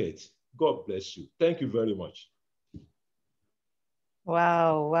etiquette. God bless you. Thank you very much.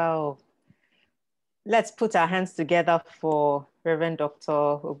 Wow. Let's put our hands together for Reverend Dr.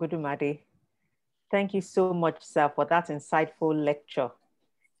 Ogudumade. Thank you so much, sir, for that insightful lecture.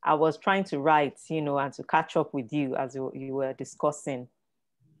 I was trying to write, and to catch up with you as you were discussing.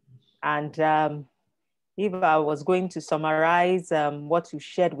 And if I was going to summarize what you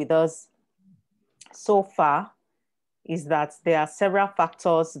shared with us so far, is that there are several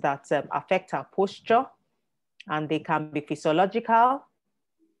factors that affect our posture, and they can be physiological,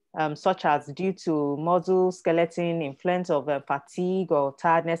 such as due to muscle, skeleton, influence of fatigue or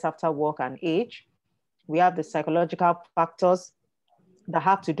tiredness after work and age. We have the psychological factors that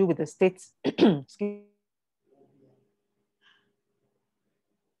have to do with the state, excuse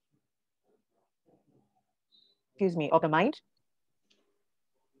me, of the mind,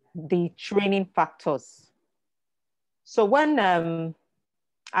 the training factors. So when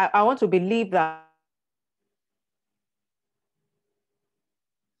I want to believe that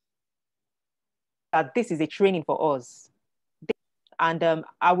that this is a training for us. And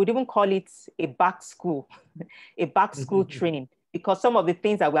I would even call it a back school, a back school training, because some of the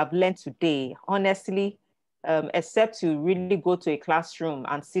things that we have learned today, honestly, except to really go to a classroom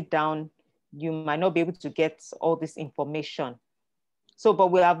and sit down, you might not be able to get all this information. So,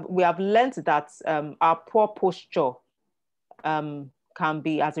 but we have learned that our poor posture can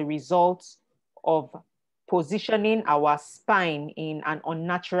be as a result of positioning our spine in an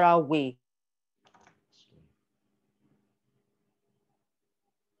unnatural way.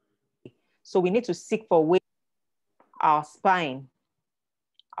 So we need to seek for ways our spine.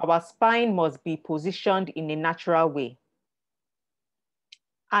 Our spine must be positioned in a natural way.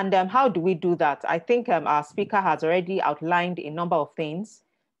 And how do we do that? I think our speaker has already outlined a number of things,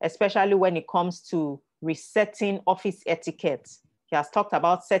 especially when it comes to resetting office etiquette. He has talked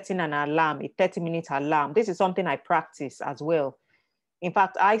about setting an alarm, a 30-minute alarm. This is something I practice as well. In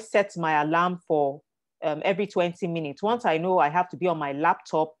fact, I set my alarm for every 20 minutes. Once I know I have to be on my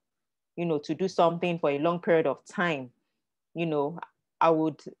laptop, to do something for a long period of time, I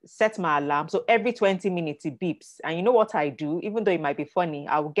would set my alarm. So every 20 minutes it beeps. And you know what I do? Even though it might be funny,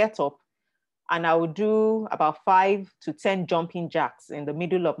 I will get up and I will do about 5 to 10 jumping jacks in the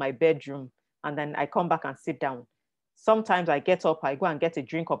middle of my bedroom. And then I come back and sit down. Sometimes I get up, I go and get a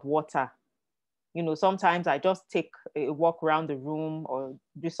drink of water. Sometimes I just take a walk around the room or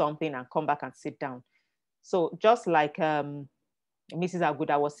do something and come back and sit down. So just like Mrs.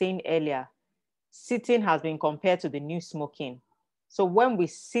 Aguda was saying earlier, sitting has been compared to the new smoking. So when we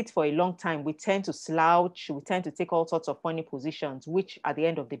sit for a long time, we tend to slouch, we tend to take all sorts of funny positions, which at the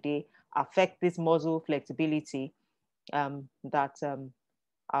end of the day affect this muscle flexibility that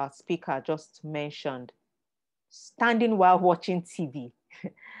our speaker just mentioned. Standing while watching TV.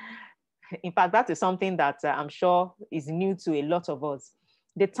 In fact, that is something that I'm sure is new to a lot of us.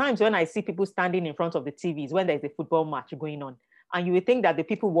 The times when I see people standing in front of the TV is when there's a football match going on. And you would think that the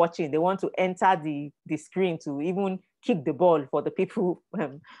people watching, they want to enter the screen to even kick the ball for the people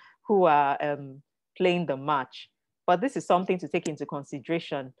who are playing the match. But this is something to take into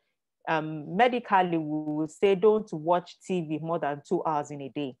consideration. Medically, we will say don't watch TV more than 2 hours in a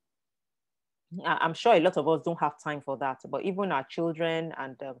day. I'm sure a lot of us don't have time for that, but even our children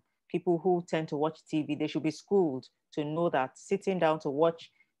and people who tend to watch TV, they should be schooled to know that sitting down to watch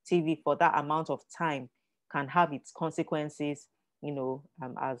TV for that amount of time can have its consequences,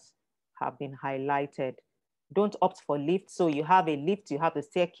 as have been highlighted. Don't opt for lift. So you have a lift, you have the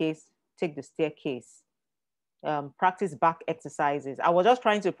staircase, take the staircase. Practice back exercises. I was just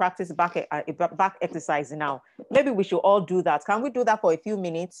trying to practice back exercise now. Maybe we should all do that. Can we do that for a few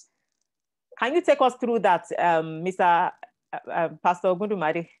minutes? Can you take us through that, Mr. Pastor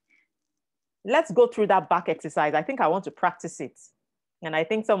Ogundumari? Let's go through that back exercise. I think I want to practice it. And I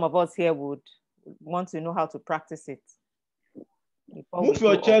think some of us here would want to know how to practice it. Move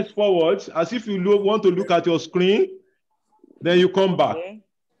your chest forward as if you want to look at your screen. Then you come back. Okay.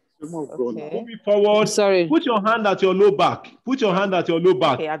 Move it forward. Sorry. Put your hand at your low back. Put your hand at your low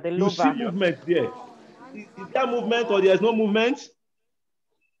back. Okay, at the low you back. See movement there. Is there movement or there's no movement?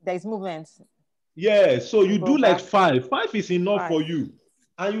 There's movement. Yeah, so you do like 5. 5 is enough 5. for you.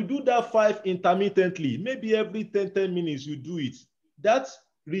 And you do that 5 intermittently. Maybe every 10 minutes you do it. That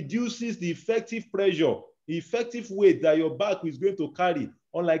reduces the effective pressure, the effective weight that your back is going to carry.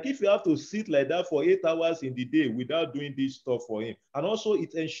 Unlike if you have to sit like that for 8 hours in the day without doing this stuff for him. And also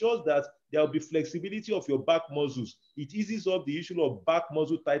it ensures that there will be flexibility of your back muscles. It eases up the issue of back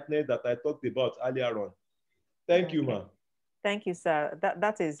muscle tightness that I talked about earlier on. Thank you, ma'am. Thank you, sir.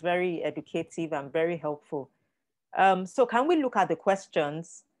 That is very educative and very helpful. So can we look at the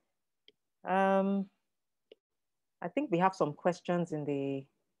questions? I think we have some questions in the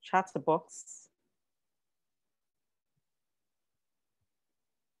chat box.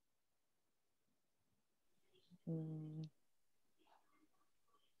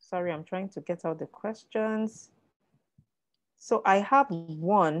 Sorry, I'm trying to get out the questions. So I have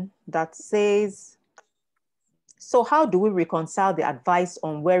one that says, so how do we reconcile the advice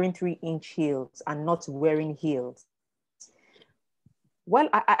on wearing 3-inch heels and not wearing heels? Well,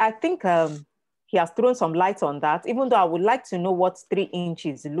 I think he has thrown some light on that, even though I would like to know what 3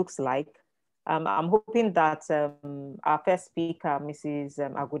 inches looks like. I'm hoping that our first speaker, Mrs.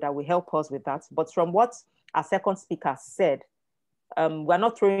 Aguda, will help us with that. But from what our second speaker said, we're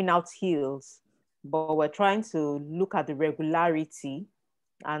not throwing out heels, but we're trying to look at the regularity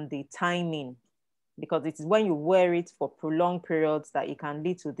and the timing, because it is when you wear it for prolonged periods that it can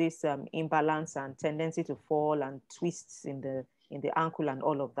lead to this imbalance and tendency to fall and twists in the ankle and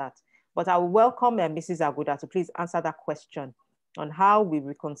all of that. But I will welcome Mrs. Aguda to please answer that question on how we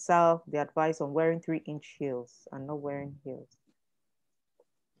reconcile the advice on wearing 3-inch heels and not wearing heels.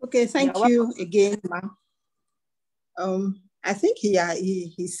 Okay, thank you again, ma'am. I think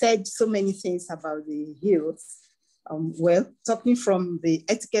he said so many things about the heels. Well, talking from the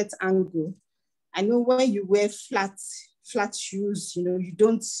etiquette angle, I know when you wear flat shoes, you know, you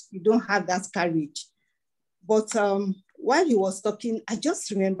don't have that courage. But while he was talking, I just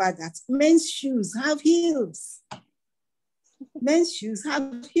remember that men's shoes have heels. Men's shoes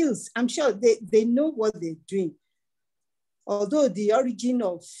have heels. I'm sure they know what they're doing. Although the origin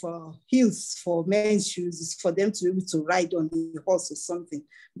of heels for men's shoes is for them to be able to ride on the horse or something.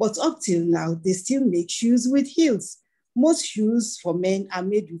 But up till now, they still make shoes with heels. Most shoes for men are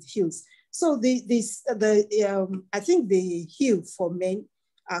made with heels. So I think the heel for men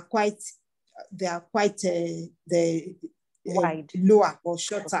are quite wide, lower or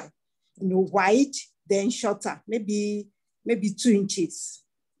shorter. Okay. You know, wide, then shorter, maybe 2 inches,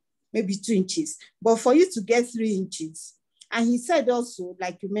 maybe 2 inches. But for you to get 3 inches, and he said also,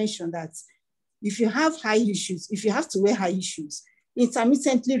 like you mentioned, that if you have high heel shoes, if you have to wear high heel shoes,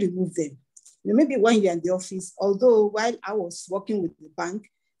 intermittently remove them. You know, maybe when you're in the office, although while I was working with the bank,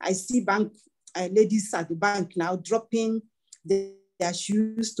 I see bank ladies at the bank now dropping their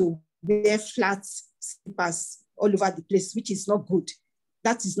shoes to wear flat slippers all over the place, which is not good.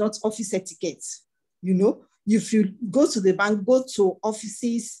 That is not office etiquette. You know, if you go to the bank, go to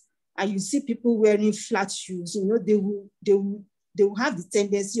offices, and you see people wearing flat shoes, you know, they will have the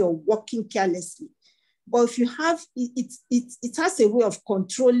tendency of walking carelessly. But if you have, it has a way of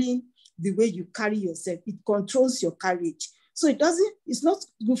controlling the way you carry yourself. It controls your carriage. So it's not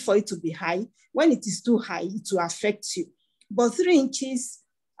good for it to be high. When it is too high, it will affect you. But 3 inches,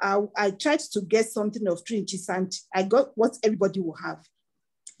 I tried to get something of 3 inches, and I got what everybody will have.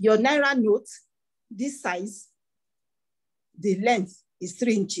 Your Naira note, this size, the length is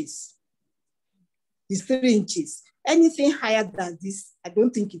 3 inches. It's 3 inches. Anything higher than this, I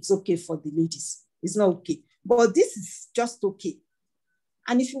don't think it's okay for the ladies. It's not okay. But this is just okay.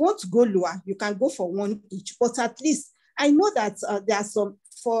 And if you want to go lower, you can go for 1 inch. But at least I know that there are some,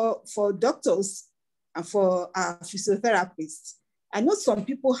 for doctors and for physiotherapists, I know some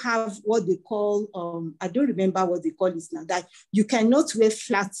people have what they call, I don't remember what they call it now, that you cannot wear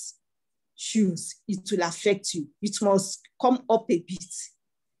flat shoes. It will affect you. It must come up a bit.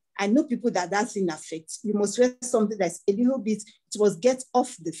 I know people that thing affects. You must wear something that's a little bit, it must get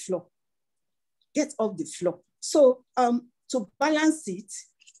off the floor. Get off the floor. So to balance it,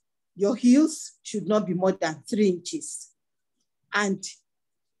 your heels should not be more than 3 inches. And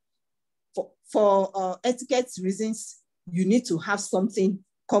for etiquette reasons, you need to have something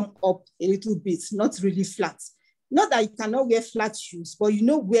come up a little bit, not really flat. Not that you cannot wear flat shoes, but you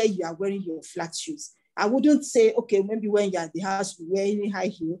know where you are wearing your flat shoes. I wouldn't say, okay, maybe when you're at the house, you're wearing high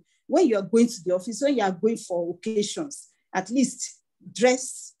heel. When you're going to the office, when you're going for occasions, at least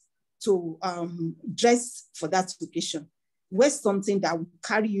dress for that occasion. Wear something that will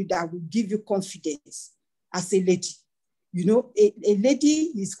carry you, that will give you confidence as a lady. You know, a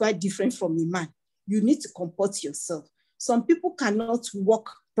lady is quite different from a man. You need to comport yourself. Some people cannot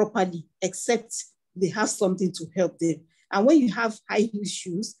walk properly except they have something to help them. And when you have high heel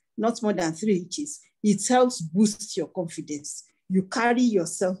shoes, not more than 3 inches, it helps boost your confidence. You carry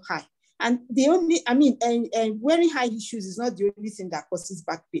yourself high. And wearing high heel shoes is not the only thing that causes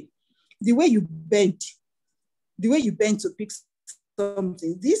back pain. The way you bend to pick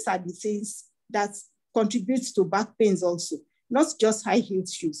something, these are the things that contribute to back pains also, not just high heel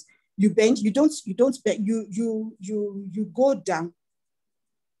shoes. You bend, you don't bend, you go down.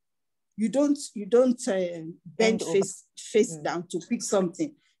 You don't bend face down to pick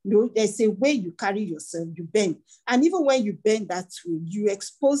something. No, there's a way you carry yourself, you bend. And even when you bend that way, you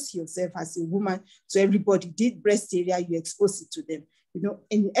expose yourself as a woman to everybody. Did breast area, you expose it to them. You know,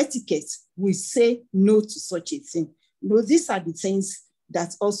 in etiquette, we say no to such a thing. You know, these are the things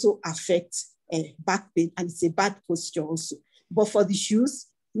that also affect back pain, and it's a bad posture also. But for the shoes,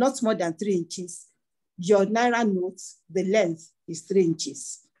 not more than 3 inches. Your Naira note, the length is 3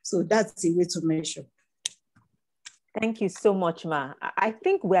 inches. So that's a way to measure. Thank you so much, Ma. I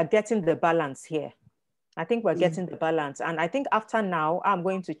think we're getting the balance here. I think we're getting the balance. And I think after now, I'm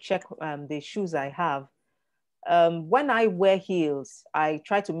going to check the shoes I have. When I wear heels, I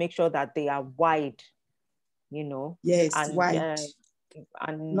try to make sure that they are wide, you know. Yes, and, wide.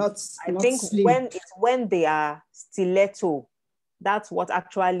 And not think slim. when they are stiletto, that's what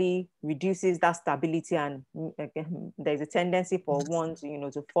actually reduces that stability, and there's a tendency for one to, you know,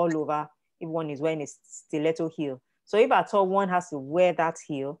 to fall over if one is wearing a stiletto heel. So if at all one has to wear that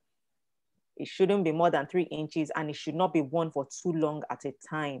heel, it shouldn't be more than 3 inches, and it should not be worn for too long at a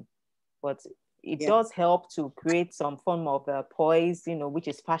time. But it does help to create some form of poise, you know, which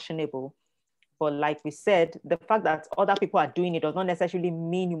is fashionable. But like we said, the fact that other people are doing it does not necessarily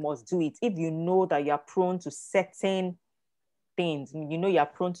mean you must do it. If you know that you're prone to certain things, you know you're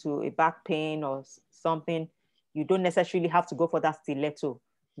prone to a back pain or something, you don't necessarily have to go for that stiletto.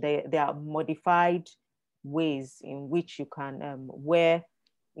 There are modified ways in which you can wear,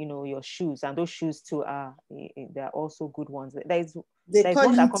 you know, your shoes, and those shoes too are, they're also good ones. There's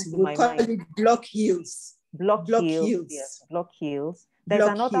one that comes to my mind. They call it block heels. Block heels. Yes, block heels. There's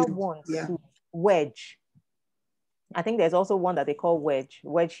another one too, wedge. I think there's also one that they call wedge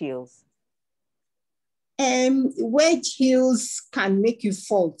heels. Wedge heels can make you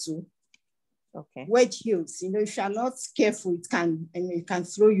fall too. Okay. Wedge heels, you know, if you're not careful, it can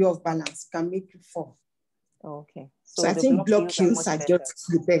throw you off balance. It can make you fall. Okay. So I think block heels are just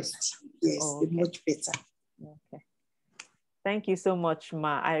the best. Yes, they're much better. Okay. Thank you so much,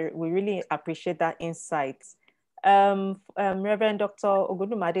 Ma. We really appreciate that insight. Reverend Dr.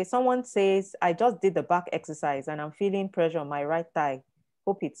 Ogudumade, someone says, I just did the back exercise and I'm feeling pressure on my right thigh.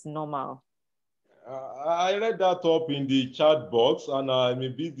 Hope it's normal. I read that up in the chat box and I may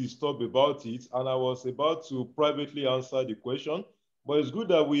be disturbed about it, and I was about to privately answer the question, but it's good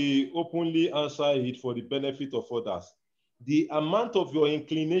that we openly answer it for the benefit of others. The amount of your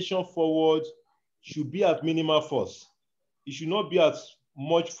inclination forward should be at minimal force. It should not be at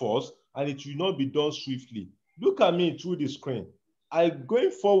much force, and it should not be done swiftly. Look at me through the screen. I'm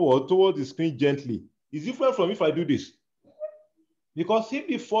going forward toward the screen gently. It's different from if I do this. Because if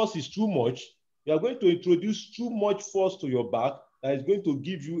the force is too much, you are going to introduce too much force to your back that is going to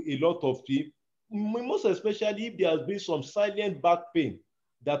give you a lot of pain, most especially if there has been some silent back pain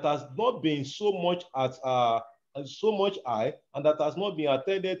that has not been so much high and that has not been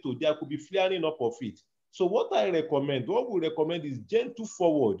attended to. There could be flaring up of it. So what we recommend is gentle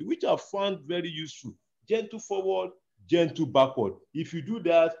forward, which I found very useful. Gentle forward, gentle backward. If you do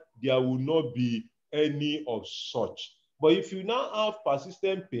that, there will not be any of such. But if you now have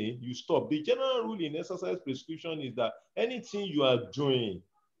persistent pain, you stop. The general rule in exercise prescription is that anything you are doing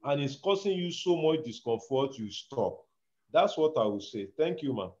and it's causing you so much discomfort, you stop. That's what I would say. Thank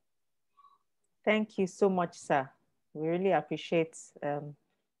you, ma'am. Thank you so much, sir. We really appreciate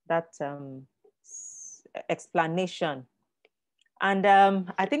that explanation. And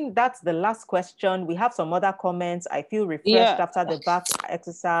I think that's the last question. We have some other comments. I feel refreshed after the back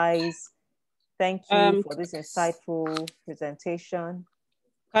exercise. Thank you for this insightful presentation.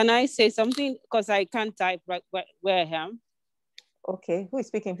 Can I say something? Because I can't type right where I am. Okay, who is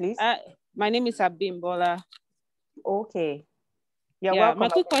speaking, please? My name is Abimbola. Okay. You're welcome. My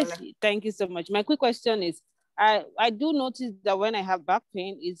quick question, thank you so much. My quick question is, I do notice that when I have back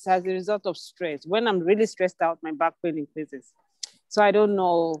pain, it's as a result of stress. When I'm really stressed out, my back pain increases. So I don't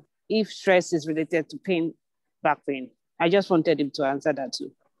know if stress is related to back pain. I just wanted him to answer that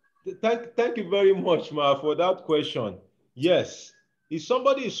too. Thank you very much, Ma, for that question. Yes, if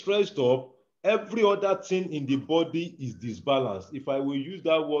somebody is stressed up, every other thing in the body is disbalanced, if I will use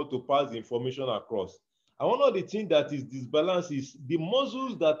that word to pass the information across. And one of the things that is disbalanced is the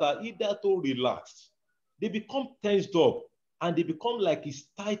muscles that are either too relaxed, they become tensed up and they become like it's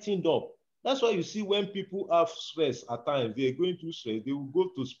tightened up. That's why you see when people have stress at times, they're going through stress, they will go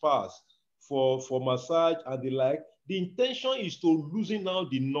to spas for massage and the like. The intention is to loosen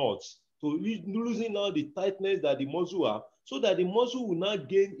out the knots, to loosen out the tightness that the muscle have, so that the muscle will now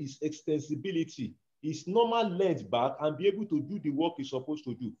gain its extensibility, its normal length back, and be able to do the work it's supposed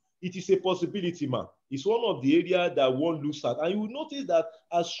to do. It is a possibility, man. It's one of the areas that one looks at. And you will notice that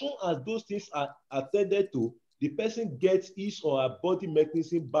as soon as those things are attended to, the person gets his or her body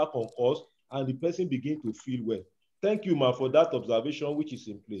mechanism back on course, and the person begins to feel well. Thank you, ma, for that observation, which is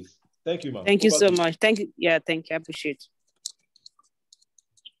in place. Thank you, ma'am. Thank you so much. Thank you. Yeah, thank you. I appreciate it.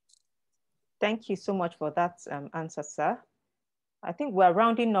 Thank you so much for that answer, sir. I think we're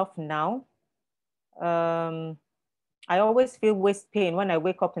rounding off now. I always feel waist pain when I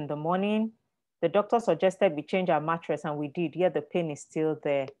wake up in the morning. The doctor suggested we change our mattress and we did, yet the pain is still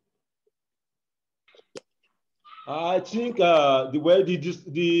there. I think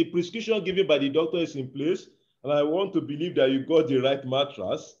the prescription given by the doctor is in place, and I want to believe that you got the right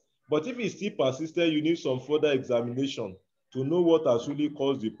mattress. But if it's still persistent, you need some further examination to know what has really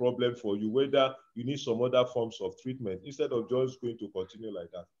caused the problem for you, whether you need some other forms of treatment instead of just going to continue like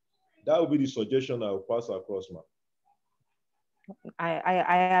that. That will be the suggestion I will pass across, ma'am.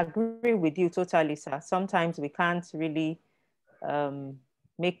 I agree with you totally, sir. Sometimes we can't really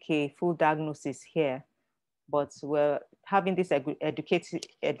make a full diagnosis here, but we're having this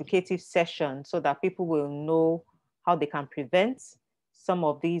educative session so that people will know how they can prevent some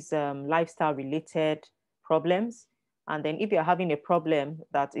of these lifestyle related problems. And then if you're having a problem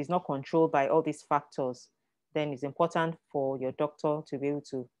that is not controlled by all these factors, then it's important for your doctor to be able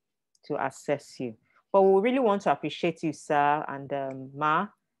to assess you. But we really want to appreciate you, sir, and Ma.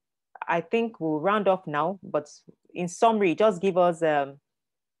 I think we'll round off now, but in summary, just give us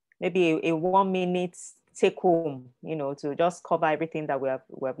maybe a 1 minute take home, you know, to just cover everything that we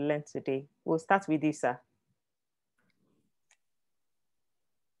have learned today. We'll start with you, sir.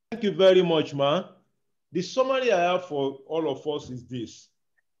 Thank you very much, Ma. The summary I have for all of us is this.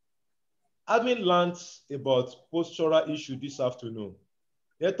 Having learned about postural issue this afternoon,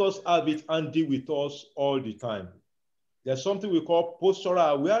 let us have it handy with us all the time. There's something we call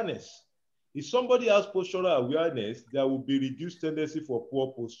postural awareness. If somebody has postural awareness, there will be reduced tendency for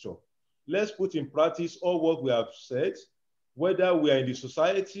poor posture. Let's put in practice all what we have said, whether we are in the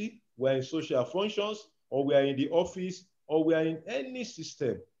society, we are in social functions, or we are in the office, or we are in any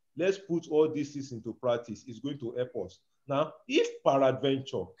system. Let's put all these things into practice. It's going to help us. Now, if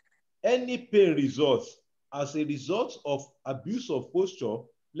peradventure, any pain results as a result of abuse of posture,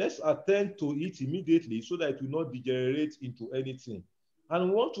 let's attend to it immediately so that it will not degenerate into anything. And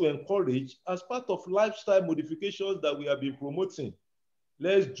we want to encourage, as part of lifestyle modifications that we have been promoting,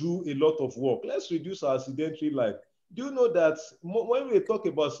 let's do a lot of work. Let's reduce our sedentary life. Do you know that when we talk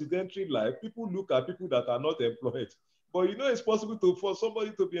about sedentary life, people look at people that are not employed. But you know it's possible for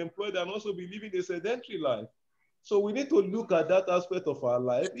somebody to be employed and also be living a sedentary life. So we need to look at that aspect of our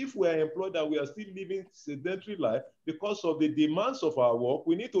life. If we are employed and we are still living sedentary life because of the demands of our work,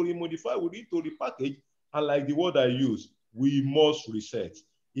 we need to remodify, we need to repackage, and like the word I use, we must reset.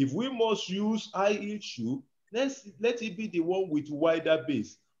 If we must use high-heel shoe, let it be the one with wider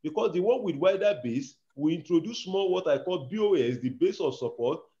base, because the one with wider base will introduce more what I call BOS, the base of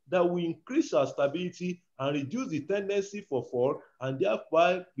support, that will increase our stability and reduce the tendency for fall, and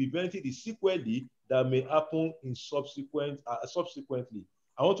thereby preventing the sequelae that may happen in subsequently.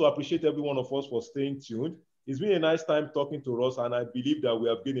 I want to appreciate every one of us for staying tuned. It's been a nice time talking to us, and I believe that we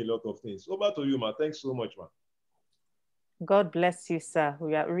have gained a lot of things. Over to you, Ma. Thanks so much, Ma. God bless you, sir.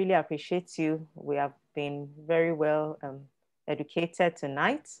 We really appreciate you. We have been very well educated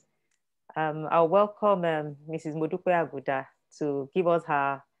tonight. I'll welcome Mrs. Modupe Aguda to give us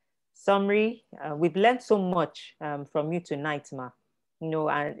her summary. We've learned so much from you tonight, Ma. You know,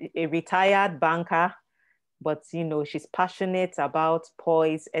 a retired banker, but you know, she's passionate about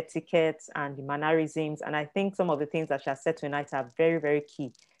poise, etiquette, and mannerisms. And I think some of the things that she has said tonight are very, very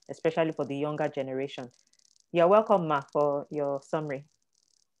key, especially for the younger generation. You're welcome, Ma, for your summary.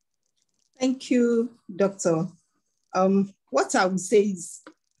 Thank you, Doctor. What I would say is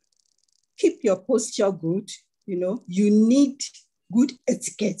keep your posture good. You know, you need good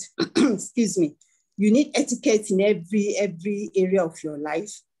etiquette. Excuse me. You need etiquette in every area of your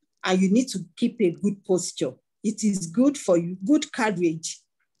life, and you need to keep a good posture. It is good for you. Good carriage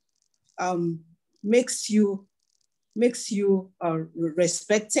makes you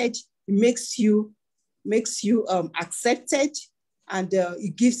respected. It makes you accepted, and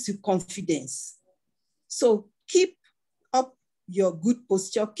it gives you confidence. So keep up your good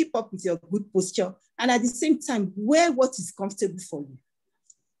posture, keep up with your good posture, and at the same time, wear what is comfortable for you.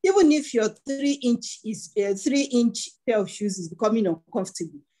 Even if your 3-inch pair of shoes is becoming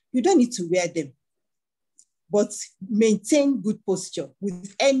uncomfortable, you don't need to wear them. But maintain good posture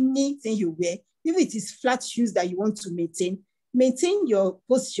with anything you wear. If it is flat shoes that you want to maintain your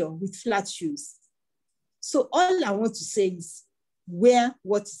posture with flat shoes. So all I want to say is wear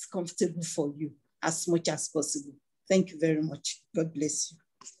what is comfortable for you as much as possible. Thank you very much. God bless you.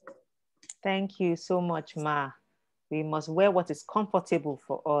 Thank you so much, Ma. We must wear what is comfortable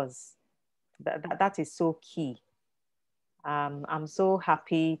for us. That is so key. I'm so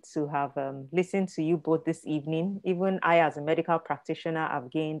happy to have listened to you both this evening. Even I, as a medical practitioner, have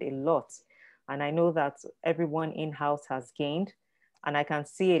gained a lot. And I know that everyone in-house has gained. And I can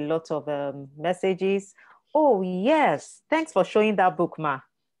see a lot of messages. Oh, yes. Thanks for showing that book, Ma.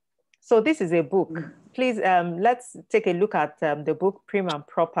 So this is a book. Please, let's take a look at the book Prim and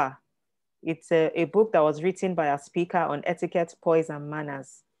Proper. It's a book that was written by a speaker on etiquette, poise, and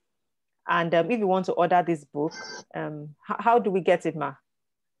manners. And if you want to order this book, how do we get it, Ma?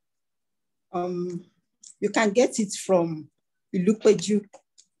 You can get it from Ilupeju,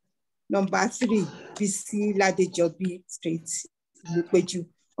 number 3, BC Ladejobi Street, Ilupeju.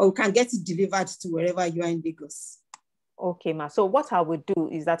 Or you can get it delivered to wherever you are in Lagos. Okay, Ma. So what I would do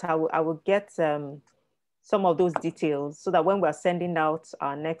is that I will get some of those details so that when we're sending out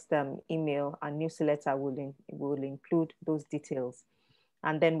our next email and newsletter will include those details.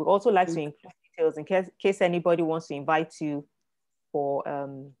 And then we also like to include details in case anybody wants to invite you for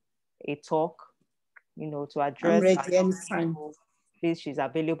a talk, you know, to address. I'm ready anytime. Please, she's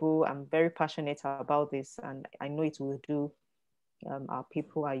available. I'm very passionate about this, and I know it will do our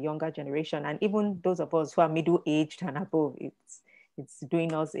people, our younger generation, and even those of us who are middle-aged and above, it's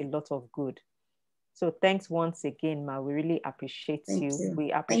doing us a lot of good. So thanks once again, Ma. We really appreciate you.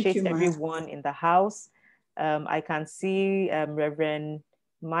 We appreciate everyone in the house. I can see Reverend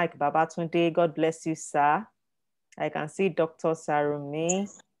Mike Babatunde. God bless you, sir. I can see Dr. Sarumi,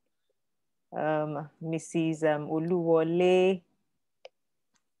 Mrs. Oluwole,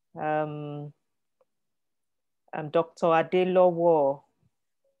 Dr. Adelowo,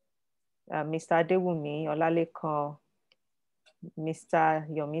 Mr. Adewumi Olalekan, Mr.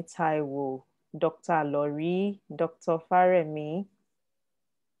 Yomi Taiwo, Dr. Lori, Dr. Faremi,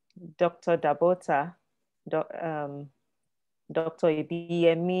 Dr. Dabota, Dr.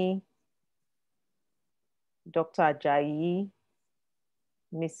 Ibiyemi, Dr. Ajayi,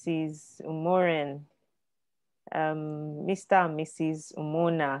 Mrs. Umoren, Mr. and Mrs.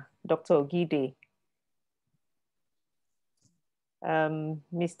 Umona, Dr. Ogide,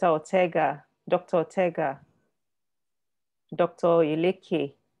 Mr. Ortega, Dr. Ortega, Dr.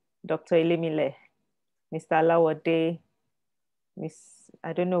 Ileke, Dr. Ilemile, Mr. Alawode,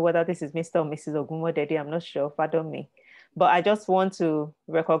 I don't know whether this is Mr. or Mrs. Ogumodede, I'm not sure, pardon me. But I just want to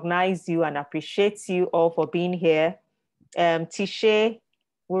recognize you and appreciate you all for being here. Tishe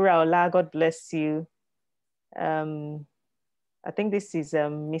Wuraola, God bless you. I think this is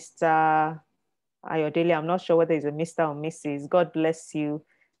Mr. Ayodele. I'm not sure whether it's a Mr. or Mrs. God bless you.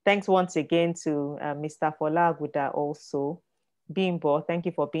 Thanks once again to Mr. Fola Aguda also. Bimbo, thank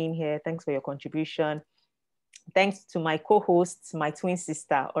you for being here. Thanks for your contribution. Thanks to my co-host, my twin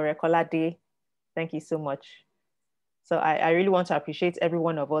sister, Orekolade. Thank you so much. So I really want to appreciate every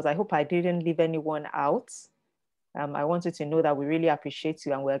one of us. I hope I didn't leave anyone out. I want you to know that we really appreciate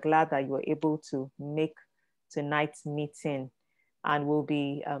you and we're glad that you were able to make tonight's meeting. And we'll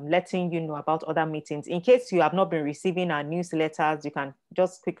be letting you know about other meetings. In case you have not been receiving our newsletters, you can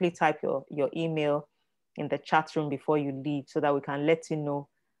just quickly type your email in the chat room before you leave so that we can let you know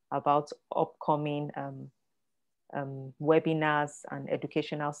about upcoming webinars and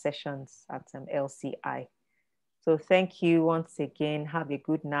educational sessions at LCI. So thank you once again. Have a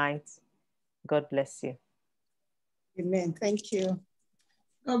good night. God bless you. Amen. Thank you.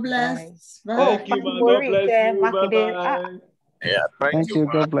 God bless. Bye. Thank you, man. God bless you. Bye-bye. Yeah, thank you.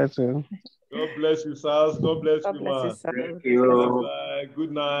 God bless you. God bless you, Sars. God bless you, man. Thank you. Bye.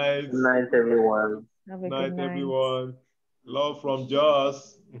 Good night. Good night, everyone. Have a good night, everyone. Love from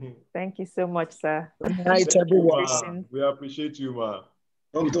Joss. Thank you so much, sir. Good night, everyone. We appreciate you, man.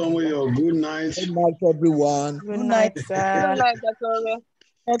 Dr. Moyo, good night. Good night, everyone. Good night, sir. Good night, Dr.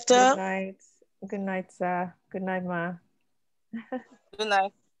 Good night. Good night, sir. Good night, ma. Good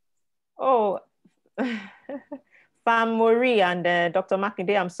night. Oh, Fam Mori and Dr.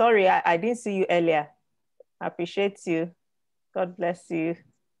 Makinde, I'm sorry, I didn't see you earlier. I appreciate you. God bless you.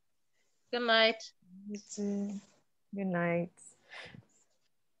 Good night. Good night.